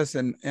process,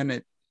 and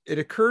it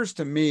occurs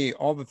to me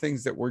all the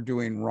things that we're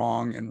doing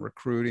wrong in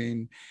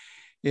recruiting,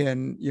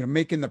 in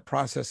making the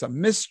process a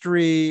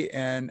mystery,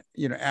 and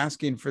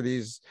asking for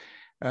these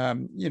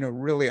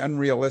really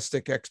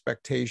unrealistic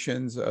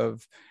expectations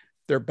of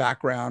their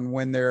background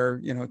when they're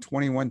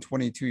 21,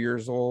 22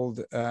 years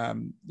old.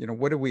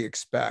 What do we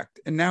expect?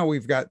 And now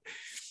we've got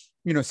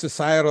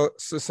societal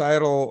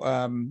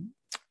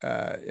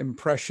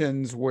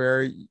impressions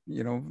where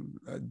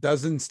a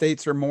dozen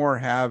states or more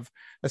have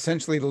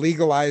essentially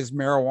legalized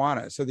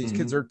marijuana. So these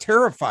kids are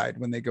terrified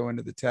when they go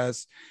into the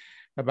test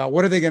about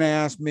what are they going to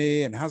ask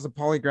me and how's the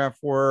polygraph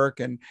work.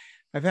 And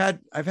I've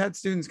had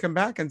students come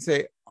back and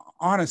say,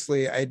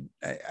 honestly, I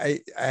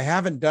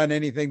haven't done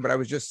anything, but I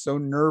was just so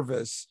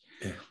nervous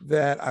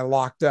that I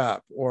locked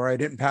up, or I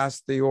didn't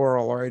pass the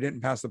oral, or I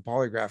didn't pass the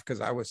polygraph because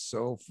I was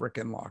so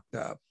freaking locked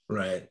up.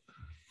 Right.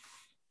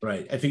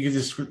 I think you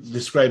just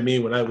described me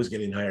when I was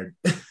getting hired.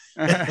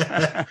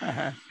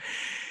 Yeah.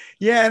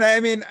 And I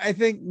mean, I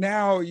think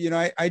now,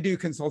 I do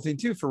consulting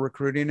too for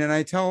recruiting. And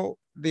I tell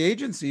the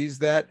agencies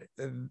that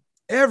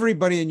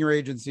everybody in your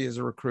agency is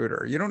a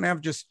recruiter. You don't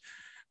have just,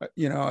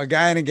 a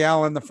guy and a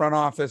gal in the front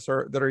office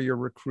that are your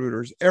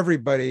recruiters,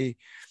 everybody.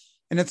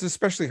 And it's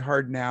especially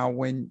hard now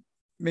when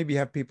maybe you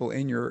have people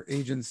in your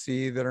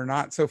agency that are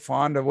not so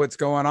fond of what's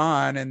going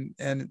on,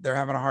 and they're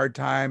having a hard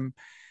time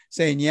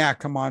saying, yeah,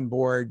 come on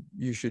board,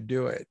 you should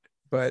do it.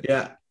 But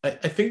yeah, I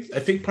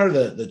think part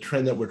of the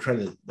trend that we're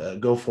trying to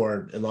go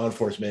for in law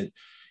enforcement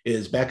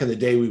is, back in the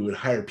day, we would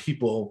hire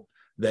people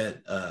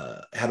that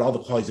had all the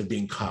qualities of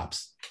being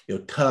cops,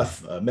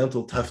 tough,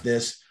 mental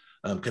toughness,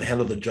 could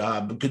handle the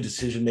job, a good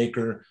decision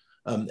maker.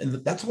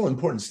 And that's all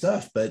important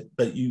stuff, but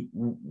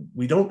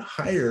we don't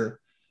hire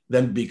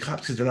them to be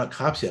cops because they're not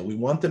cops yet. We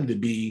want them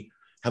to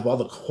have all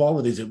the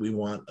qualities that we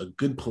want a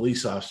good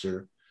police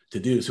officer to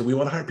do. So we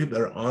want to hire people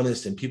that are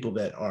honest, and people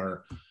that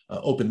are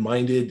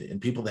open-minded, and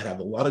people that have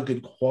a lot of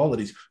good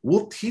qualities.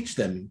 We'll teach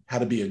them how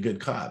to be a good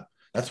cop.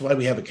 That's why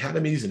we have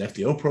academies and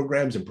FDO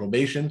programs and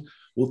probation.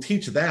 We'll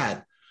teach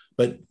that,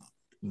 but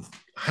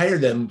hire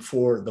them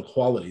for the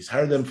qualities,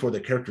 hire them for the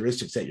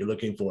characteristics that you're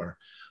looking for.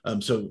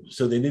 So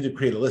they need to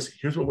create a list.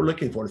 Here's what we're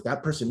looking for. If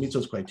that person meets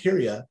those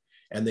criteria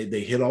and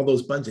they hit all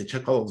those buttons, they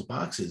check all those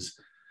boxes,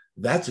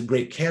 that's a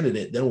great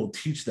candidate. Then we'll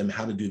teach them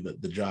how to do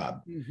the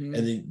job. And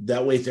then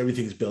that way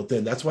everything's built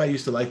in. That's why I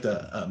used to like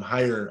to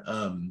hire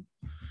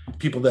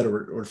people that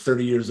are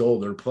 30 years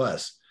old or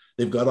plus.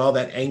 They've got all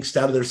that angst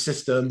out of their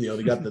system.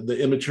 They got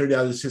the immaturity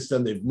out of the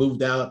system. They've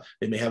moved out.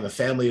 They may have a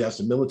family that has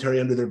some military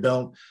under their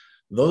belt.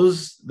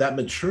 That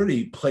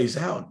maturity plays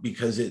out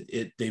because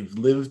they've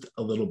lived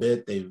a little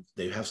bit.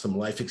 They have some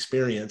life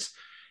experience,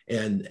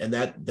 and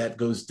that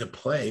goes to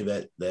play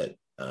that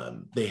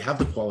they have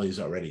the qualities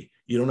already.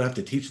 You don't have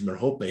to teach them or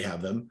hope they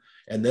have them,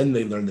 and then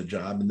they learn the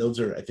job. And those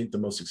are, I think, the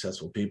most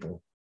successful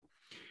people.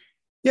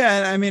 Yeah.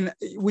 And I mean,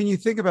 when you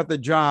think about the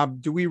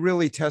job, do we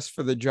really test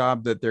for the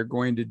job that they're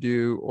going to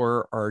do,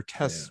 or are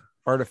tests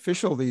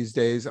artificial these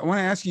days? I want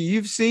to ask you,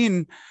 you've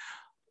seen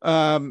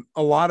a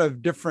lot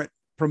of different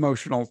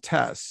promotional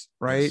tests,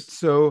 right? Yes.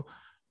 So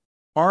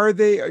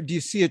do you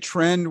see a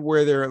trend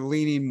where they're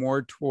leaning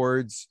more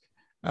towards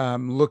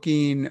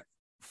looking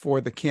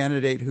for the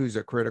candidate who's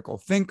a critical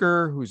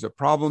thinker, who's a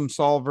problem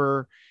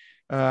solver,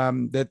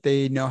 that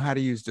they know how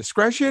to use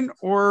discretion?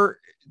 Or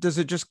does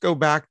it just go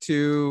back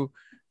to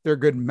they're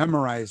good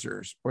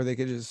memorizers, or they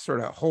could just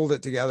sort of hold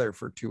it together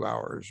for 2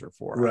 hours or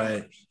 4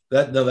 hours?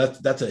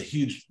 Right. That's a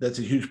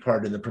huge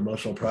part in the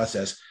promotional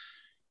process.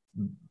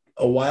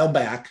 A while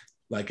back,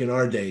 like in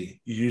our day,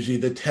 usually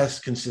the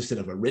test consisted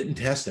of a written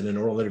test and an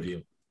oral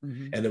interview.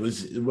 Mm-hmm. And it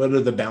was whether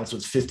the balance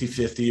was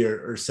 50-50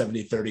 or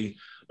 70-30,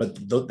 but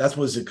that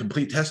was a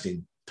complete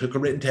testing. Took a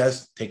written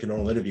test, take an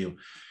oral interview.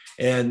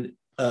 And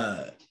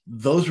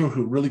those who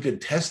were really good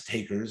test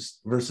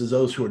takers versus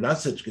those who are not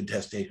such good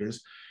test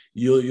takers,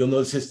 you'll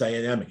notice this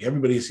dynamic.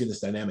 Everybody has seen this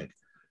dynamic.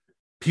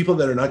 People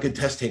that are not good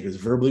test takers,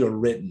 verbally or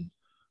written,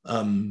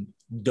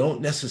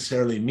 don't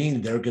necessarily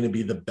mean they're going to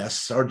be the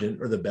best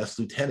sergeant or the best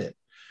lieutenant.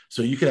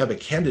 So you could have a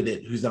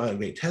candidate who's not a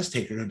great test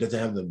taker, who doesn't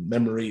have the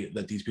memory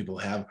that these people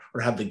have,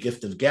 or have the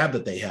gift of gab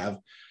that they have,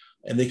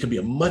 and they could be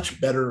a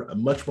much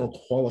more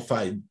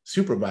qualified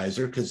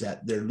supervisor because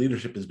that their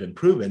leadership has been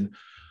proven,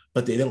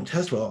 but they don't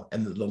test well,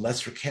 and the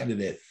lesser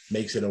candidate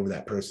makes it over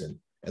that person,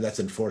 and that's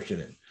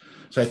unfortunate.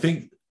 So I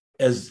think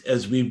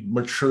as we've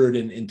matured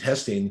in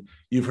testing,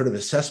 you've heard of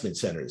assessment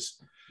centers.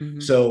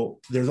 Mm-hmm. So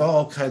there's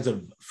all kinds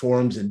of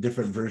forms and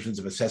different versions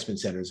of assessment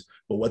centers,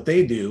 but what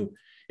they do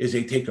is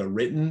they take the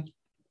written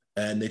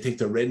and they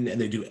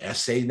do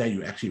essay. Now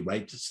you actually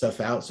write stuff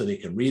out so they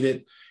can read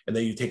it. And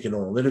then you take an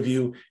oral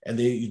interview, and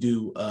then you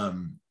do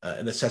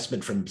an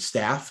assessment from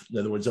staff. In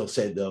other words,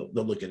 they'll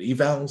look at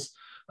evals.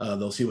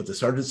 They'll see what the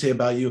sergeants say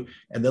about you,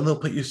 and then they'll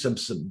put you some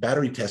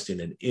battery testing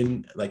and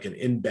an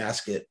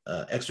in-basket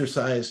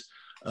exercise,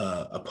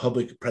 a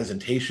public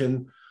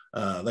presentation.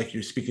 Like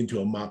you're speaking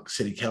to a mock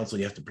city council,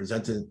 you have to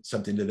present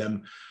something to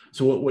them.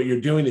 So what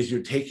you're doing is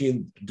you're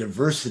taking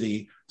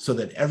diversity so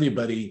that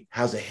everybody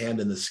has a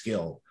hand in the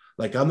skill.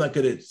 Like, I'm not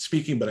good at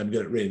speaking, but I'm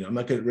good at reading. I'm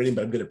not good at reading,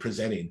 but I'm good at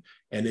presenting.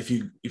 And if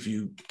you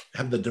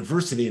have the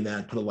diversity in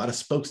that, put a lot of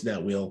spokes in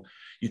that wheel,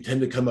 you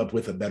tend to come up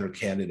with a better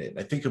candidate.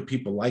 I think of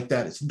people like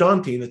that. It's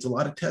daunting. It's a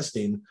lot of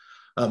testing.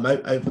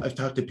 I've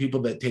talked to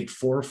people that take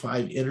 4 or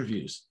 5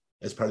 interviews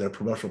as part of their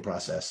promotional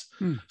process.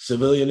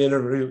 Civilian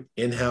interview,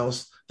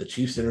 in-house, the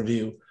chief's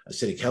interview, a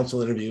city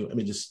council interview. I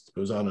mean, just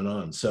goes on and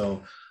on.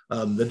 So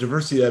the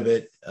diversity of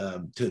it,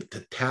 to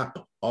tap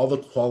all the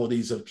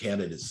qualities of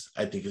candidates,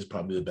 I think is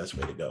probably the best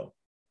way to go.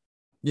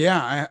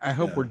 Yeah, I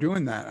hope we're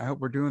doing that. I hope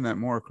we're doing that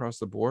more across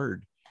the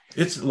board.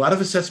 It's a lot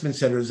of assessment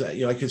centers.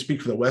 I can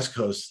speak for the West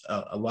Coast.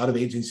 A lot of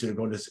agencies are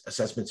going to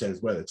assessment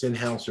centers, whether it's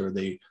in-house or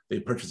they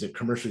purchase it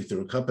commercially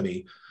through a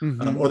company,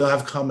 or they'll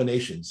have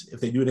combinations. If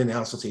they do it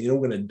in-house, they'll say, we're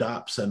going to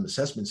adopt some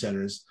assessment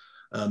centers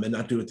and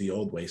not do it the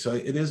old way. So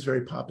it is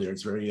very popular.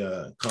 It's very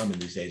common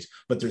these days.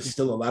 But there's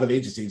still a lot of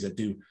agencies that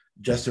do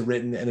just a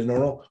written and an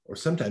oral, or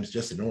sometimes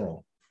just an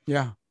oral.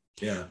 Yeah.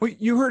 Yeah. Well,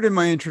 you heard in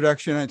my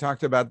introduction, I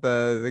talked about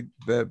the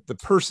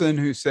person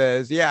who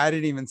says, I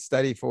didn't even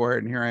study for it,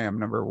 and here I am,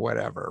 number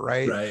whatever.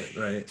 Right.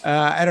 Right.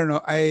 I don't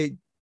know. I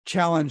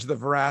challenge the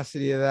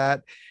veracity of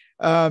that.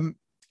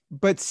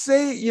 But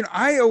say,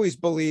 I always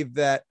believe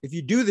that if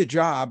you do the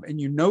job and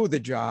you know the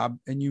job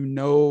and you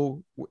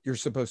know what you're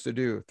supposed to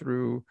do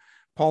through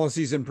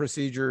policies and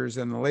procedures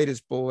and the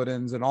latest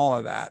bulletins and all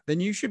of that, then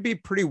you should be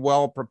pretty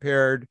well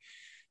prepared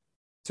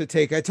to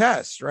take a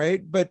test.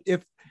 Right. But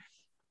if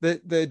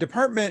the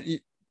department,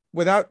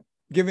 without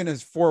giving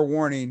us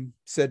forewarning,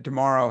 said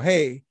tomorrow,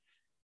 hey,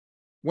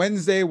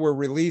 Wednesday, we're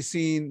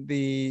releasing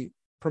the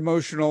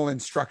promotional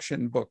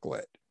instruction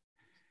booklet.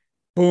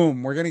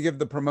 Boom, we're going to give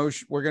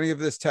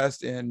this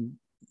test in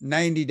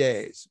 90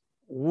 days.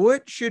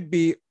 What should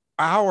be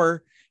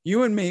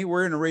you and me,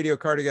 we're in a radio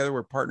car together,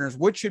 we're partners.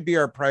 What should be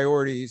our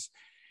priorities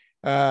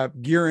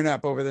gearing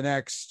up over the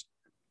next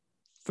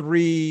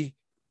 3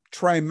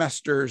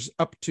 trimesters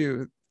up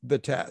to the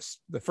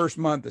test, the first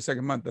month, the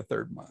second month, the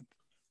third month?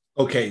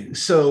 Okay.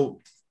 So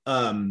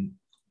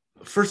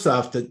first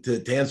off,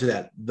 to answer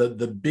that,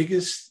 the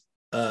biggest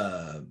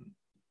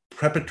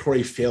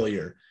preparatory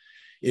failure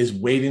is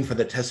waiting for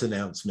the test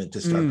announcement to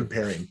start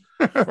preparing.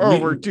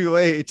 We're too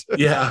late.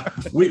 Yeah.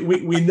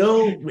 We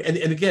know, and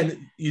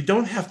again, you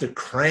don't have to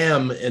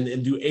cram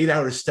and do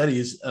 8-hour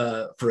studies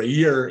for a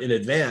year in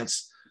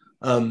advance.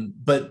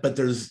 But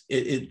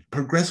it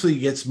progressively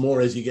gets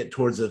more as you get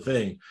towards the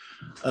thing.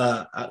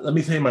 Let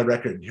me tell you my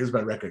record. Here's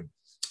my record.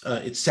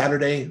 It's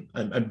Saturday.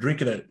 I'm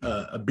drinking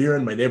a beer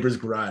in my neighbor's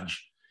garage,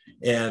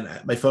 and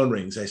my phone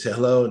rings. I say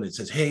hello, and it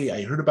says, "Hey,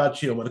 I heard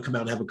about you. I want to come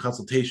out and have a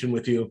consultation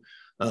with you.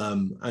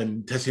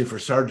 I'm testing for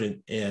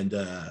sergeant, and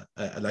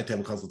I'd like to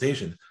have a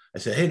consultation." I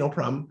said, "Hey, no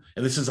problem."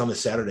 And this is on a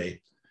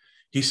Saturday.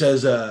 He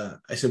says,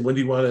 "I said, when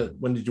did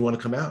you want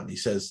to come out?" And he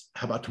says,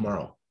 "How about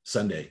tomorrow,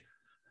 Sunday?"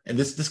 And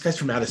this guy's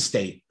from out of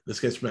state.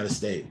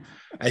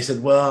 I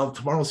said, "Well,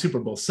 tomorrow's Super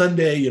Bowl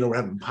Sunday. We're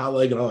having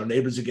potluck and all our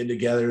neighbors are getting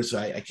together. So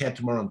I can't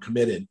tomorrow. I'm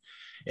committed."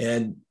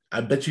 And I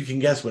bet you can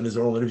guess when his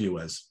oral interview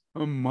was.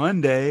 A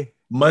Monday.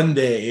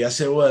 Monday, yes,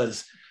 it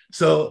was.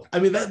 So I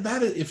mean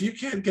that is, if you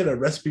can't get a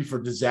recipe for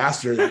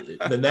disaster,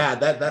 then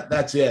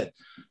that's it.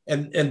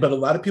 And but a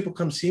lot of people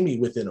come see me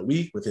within a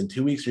week, within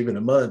 2 weeks, or even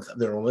a month of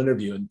their own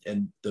interview,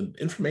 and the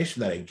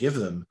information that I give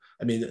them,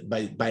 I mean,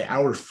 by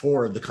hour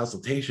 4 of the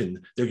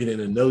consultation, they're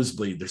getting a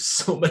nosebleed. There's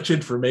so much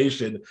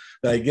information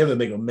that I give them.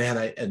 They go,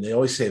 man, and they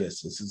always say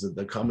this. This is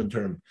the common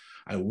term.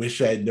 I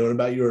wish I had known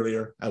about you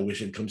earlier. I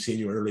wish I'd come see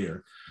you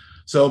earlier.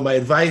 So my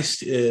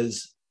advice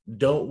is,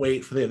 don't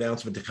wait for the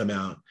announcement to come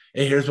out.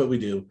 And here's what we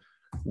do.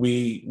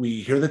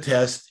 We hear the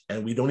test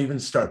and we don't even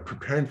start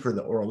preparing for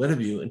the oral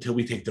interview until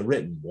we take the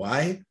written.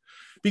 Why?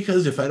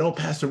 Because if I don't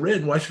pass the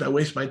written, why should I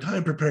waste my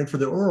time preparing for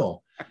the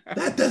oral?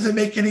 That doesn't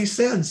make any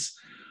sense.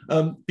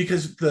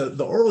 Because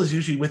the oral is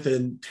usually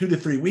within 2 to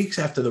 3 weeks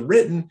after the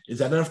written. Is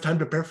that enough time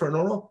to prepare for an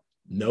oral?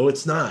 No,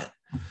 it's not.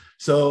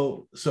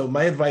 So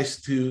my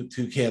advice to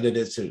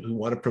candidates who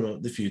want to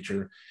promote the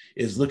future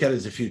is look at it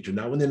as a future,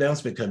 not when the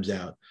announcement comes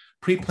out.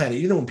 Pre-plan it.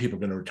 You know when people are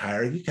going to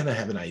retire. You kind of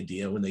have an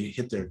idea when they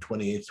hit their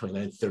 28th,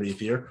 29th, 30th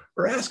year,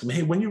 or ask them,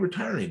 hey, when are you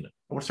retiring?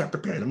 I want to start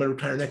preparing. I'm going to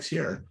retire next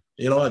year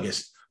in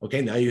August.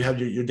 Okay, now you have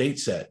your date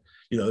set.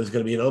 There's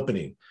going to be an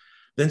opening.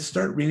 Then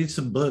start reading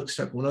some books,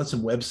 start going on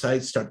some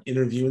websites, start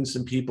interviewing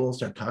some people,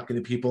 start talking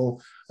to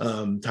people,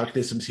 talking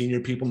to some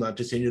senior people, not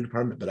just in your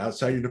department, but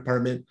outside your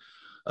department.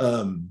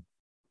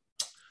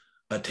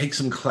 Take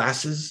some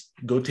classes,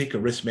 go take a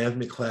risk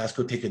management class,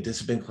 go take a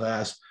discipline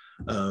class,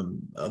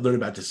 learn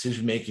about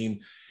decision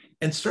making,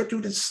 and start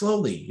doing it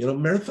slowly.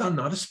 Marathon,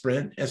 not a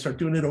sprint, and start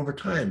doing it over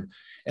time.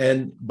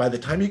 And by the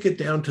time you get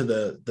down to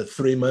the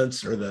 3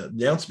 months or the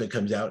announcement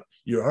comes out,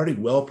 you're already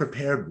well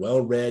prepared,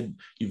 well read.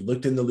 You've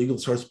looked in the legal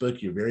source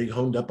book. You're very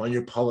honed up on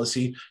your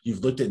policy.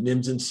 You've looked at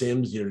NIMS and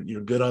SIMS.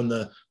 You're good on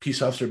the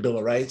Peace Officer Bill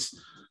of Rights.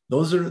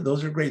 Those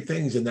are great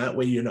things, and that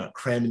way you're not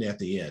cramming at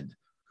the end.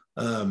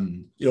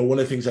 One of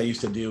the things I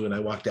used to do when I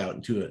walked out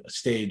into a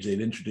stage,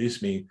 they'd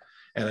introduce me,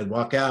 and I'd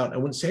walk out. I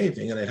wouldn't say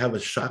anything, and I'd have a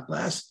shot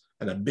glass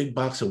and a big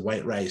box of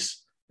white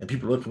rice, and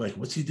people are looking like,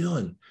 "What's he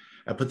doing?"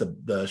 I put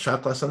the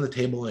shot glass on the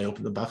table, and I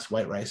open the box of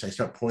white rice. I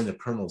start pouring the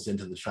kernels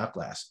into the shot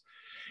glass,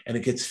 and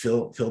it gets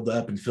filled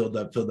up and filled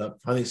up.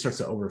 Finally, it starts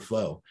to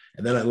overflow,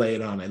 and then I lay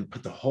it on. I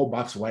put the whole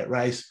box of white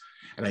rice,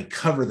 and I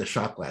cover the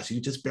shot glass. You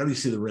can just barely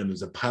see the rim.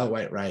 There's a pile of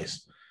white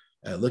rice.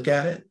 I look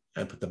at it.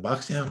 I put the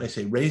box down. And I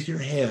say, "Raise your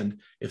hand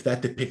if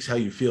that depicts how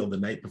you feel the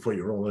night before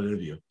your oral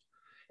interview."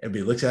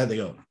 Everybody looks at it. They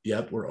go,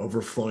 "Yep, we're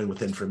overflowing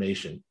with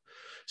information."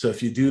 So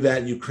if you do that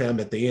and you cram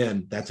at the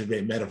end, that's a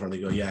great metaphor. They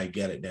go, "Yeah, I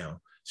get it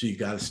now." So you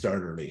got to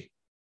start early.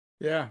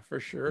 Yeah,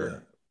 for sure. Yeah.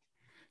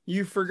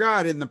 You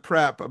forgot in the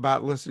prep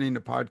about listening to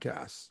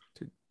podcasts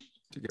to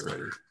get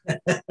ready.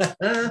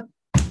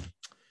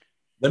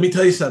 Let me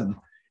tell you something.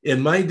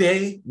 In my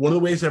day, one of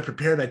the ways I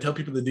prepared, I tell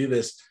people to do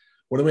this,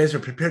 one of the ways I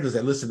prepared is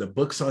I listened to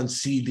books on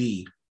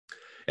CD.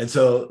 And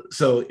so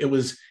it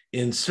was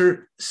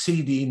insert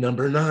CD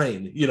number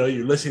 9.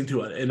 You're listening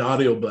to an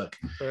audiobook.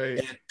 Right.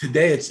 And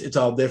today it's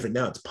all different.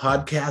 Now it's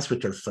podcasts,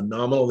 which are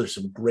phenomenal. There's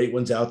some great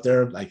ones out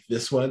there like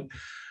this one.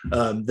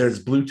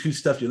 There's Bluetooth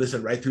stuff. You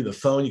listen right through the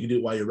phone. You can do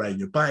it while you're riding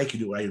your bike. You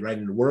do it while you're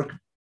riding to work.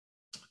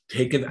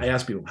 I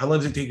ask people, how long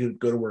does it take you to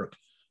go to work?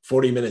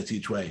 40 minutes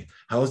each way.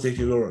 How long does it take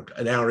you to go to work?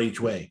 An hour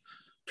each way.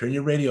 Turn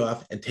your radio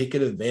off and take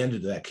advantage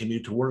of that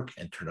commute to work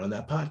and turn on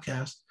that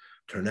podcast.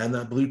 Turn on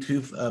that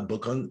Bluetooth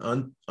book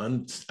on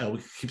I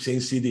keep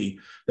saying CD,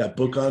 that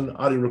book on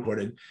audio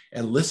recorded,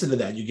 and listen to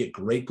that. You get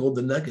great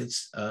golden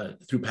nuggets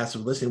through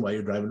passive listening while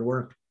you're driving to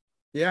work.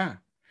 Yeah.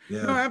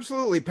 No,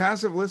 absolutely.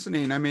 Passive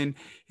listening. I mean,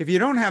 if you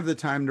don't have the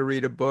time to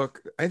read a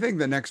book, I think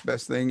the next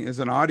best thing is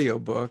an audio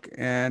book.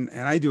 And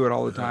I do it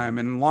all the time.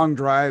 And long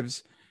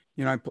drives,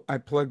 I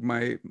plug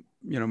my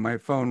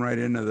phone right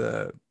into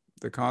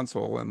the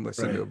console and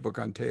listen to a book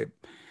on tape.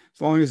 As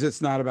long as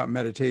it's not about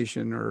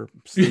meditation or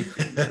sleep.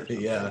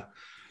 Yeah.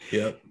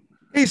 Yep.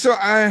 Hey, so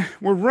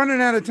we're running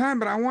out of time,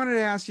 but I wanted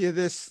to ask you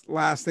this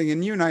last thing.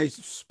 And you and I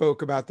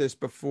spoke about this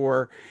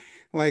before,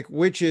 like,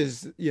 which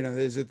is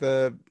it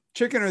the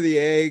chicken or the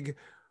egg?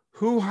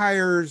 Who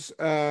hires,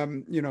 a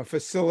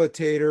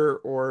facilitator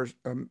or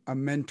a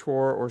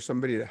mentor or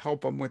somebody to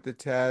help them with the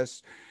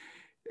test?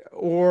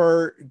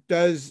 Or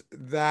does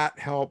that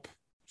help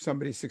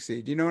somebody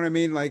succeed? You know what I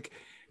mean? Like,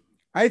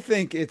 I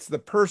think it's the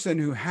person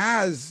who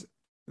has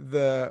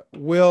the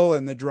will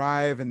and the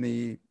drive and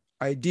the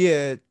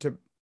idea to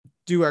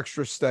do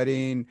extra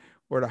studying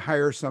or to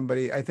hire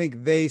somebody. I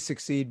think they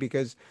succeed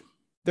because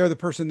they're the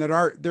person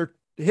they're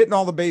hitting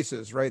all the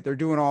bases, right? They're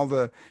doing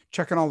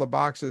checking all the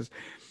boxes.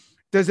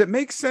 Does it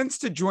make sense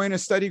to join a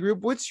study group?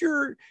 What's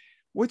your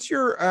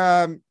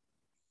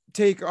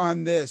take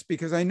on this?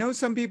 Because I know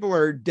some people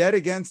are dead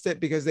against it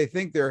because they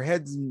think they're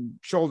heads and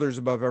shoulders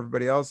above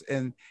everybody else,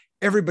 and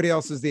everybody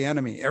else is the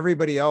enemy.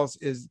 Everybody else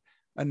is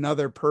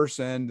another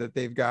person that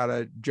they've got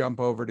to jump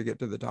over to get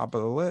to the top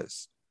of the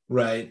list.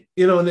 Right.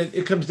 And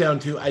it comes down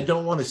to, I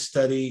don't want to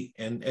study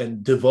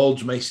and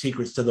divulge my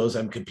secrets to those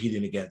I'm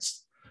competing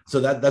against. So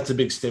that's a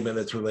big stigma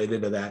that's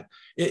related to that.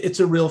 It's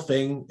a real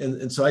thing.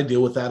 And so I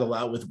deal with that a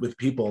lot with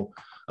people.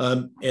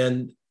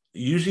 And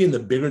usually in the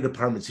bigger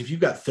departments, if you've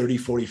got 30,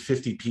 40,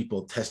 50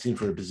 people testing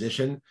for a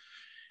position,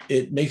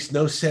 it makes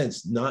no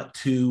sense not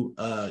to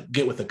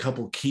get with a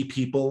couple key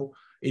people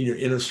in your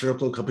inner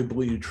circle, a couple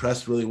people you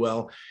trust really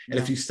well. And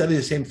if you study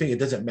the same thing, it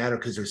doesn't matter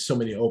because there's so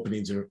many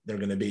openings there are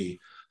going to be.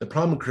 The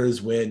problem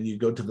occurs when you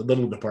go to the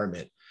little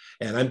department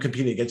and I'm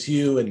competing against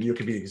you and you're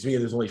competing against me,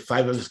 and there's only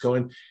 5 of us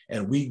going,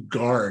 and we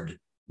guard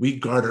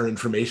our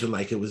information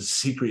like it was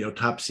secret,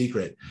 top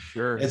secret.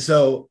 Sure. And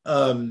so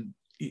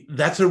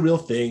that's a real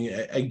thing.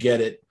 I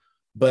get it,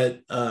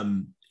 but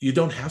you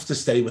don't have to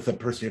study with the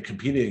person you're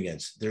competing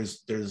against.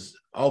 There's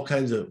all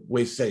kinds of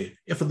ways to say,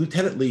 if a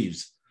lieutenant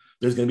leaves,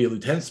 there's going to be a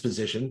lieutenant's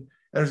position and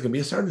there's going to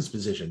be a sergeant's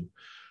position.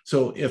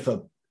 So if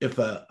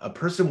a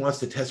person wants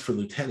to test for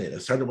lieutenant, a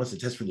sergeant wants to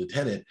test for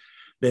lieutenant,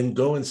 then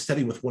go and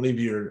study with one of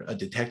your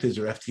detectives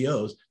or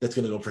FTOs that's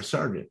going to go for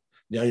sergeant.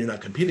 Now you're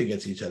not competing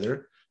against each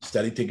other.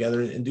 Study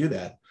together and do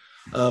that.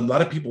 A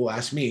lot of people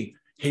ask me,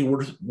 hey,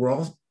 we're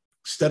all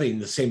studying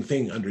the same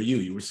thing under you.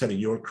 You were studying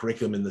your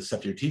curriculum and the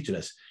stuff you're teaching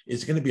us.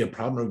 Is it going to be a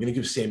problem? Are we going to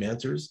give the same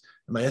answers?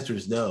 And my answer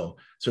is no.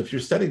 So if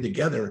you're studying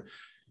together,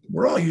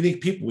 we're all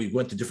unique people. We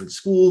went to different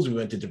schools. We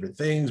went to different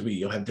things.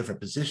 We have different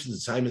positions,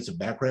 assignments, and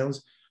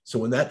backgrounds. So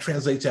when that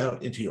translates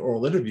out into your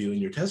oral interview and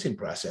your testing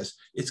process,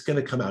 it's going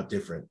to come out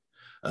different.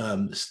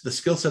 The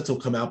skill sets will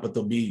come out, but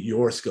they'll be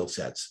your skill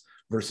sets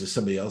versus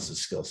somebody else's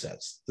skill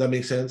sets. Does that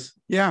make sense?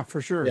 Yeah,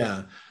 for sure.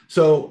 Yeah.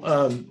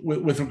 So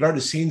with regard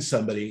to seeing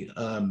somebody,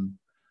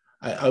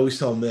 I always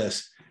tell them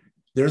this: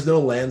 there's no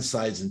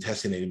landslides in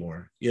testing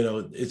anymore.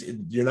 You're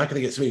not going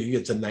to get somebody who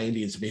gets a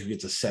 90 and somebody who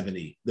gets a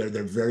 70.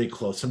 They're very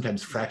close,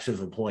 sometimes fractions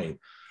of a point.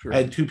 Sure. I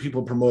had 2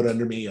 people promote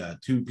under me,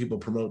 2 people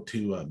promote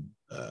to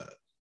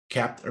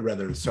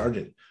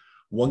sergeant.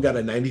 One got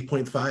a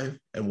 90.5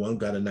 and one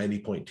got a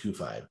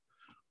 90.25,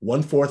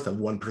 1/4 of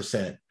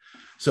 1%.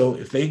 So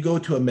if they go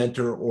to a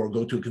mentor or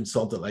go to a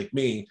consultant like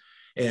me,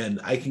 and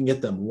I can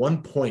get them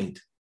 1 point,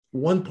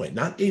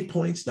 not 8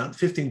 points, not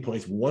 15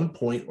 points, 1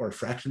 point or a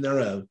fraction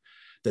thereof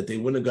that they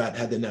wouldn't have got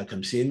had they not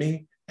come see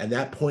me. And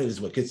that point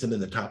is what gets them in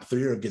the top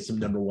 3 or gets them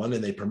number 1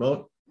 and they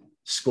promote,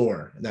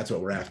 score. And that's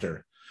what we're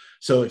after.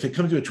 So if it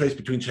comes to a choice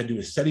between should I do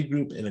a study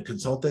group and a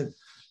consultant,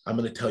 I'm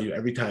going to tell you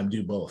every time,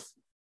 do both.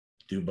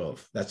 Do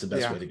both. That's the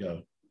best way to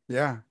go.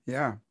 Yeah.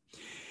 Yeah.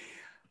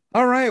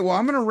 All right. Well,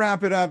 I'm going to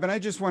wrap it up. And I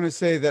just want to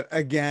say that,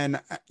 again,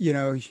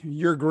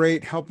 you're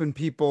great helping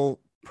people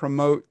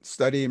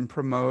study and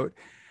promote.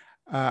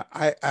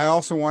 I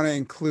also want to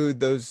include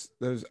those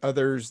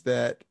others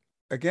that,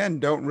 again,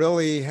 don't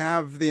really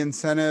have the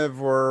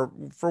incentive or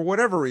for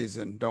whatever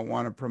reason don't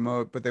want to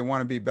promote, but they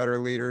want to be better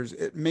leaders.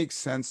 It makes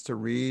sense to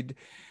read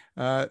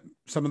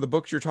some of the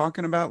books you're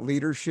talking about: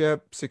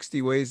 Leadership,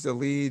 60 Ways to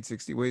Lead,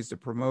 60 Ways to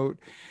Promote.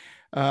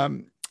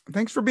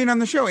 Thanks for being on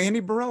the show,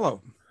 Andy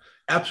Borello.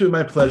 Absolutely,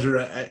 my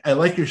pleasure. I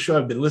like your show.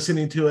 I've been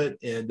listening to it,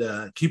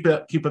 and keep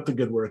up the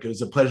good work. It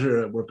was a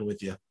pleasure working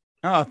with you.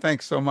 Oh,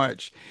 thanks so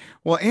much.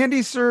 Well,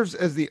 Andy serves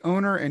as the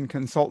owner and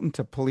consultant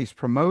to Police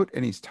Promote,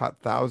 and he's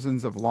taught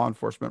thousands of law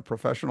enforcement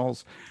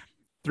professionals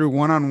through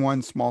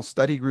one-on-one small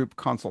study group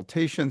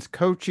consultations,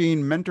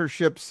 coaching,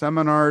 mentorship,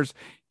 seminars,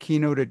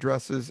 keynote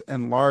addresses,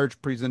 and large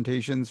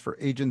presentations for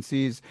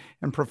agencies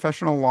and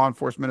professional law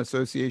enforcement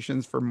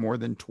associations for more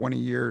than 20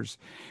 years.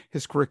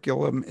 His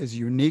curriculum is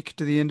unique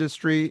to the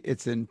industry.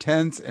 It's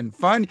intense and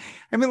fun.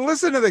 I mean,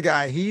 listen to the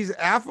guy. He's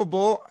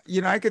affable.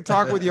 I could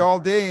talk with you all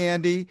day,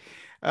 Andy.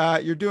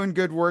 You're doing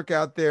good work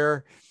out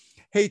there.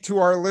 Hey, to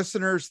our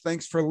listeners,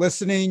 thanks for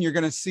listening. You're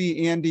going to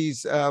see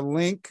Andy's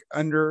link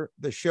under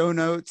the show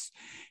notes.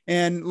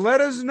 And let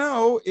us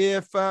know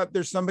if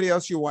there's somebody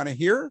else you want to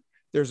hear,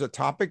 there's a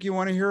topic you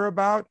want to hear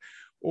about,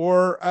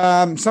 or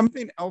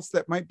something else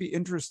that might be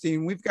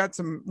interesting. We've got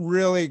some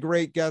really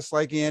great guests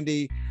like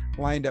Andy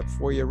lined up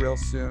for you real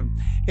soon.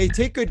 Hey,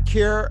 take good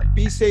care.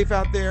 Be safe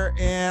out there.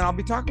 And I'll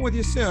be talking with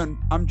you soon.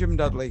 I'm Jim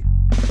Dudley.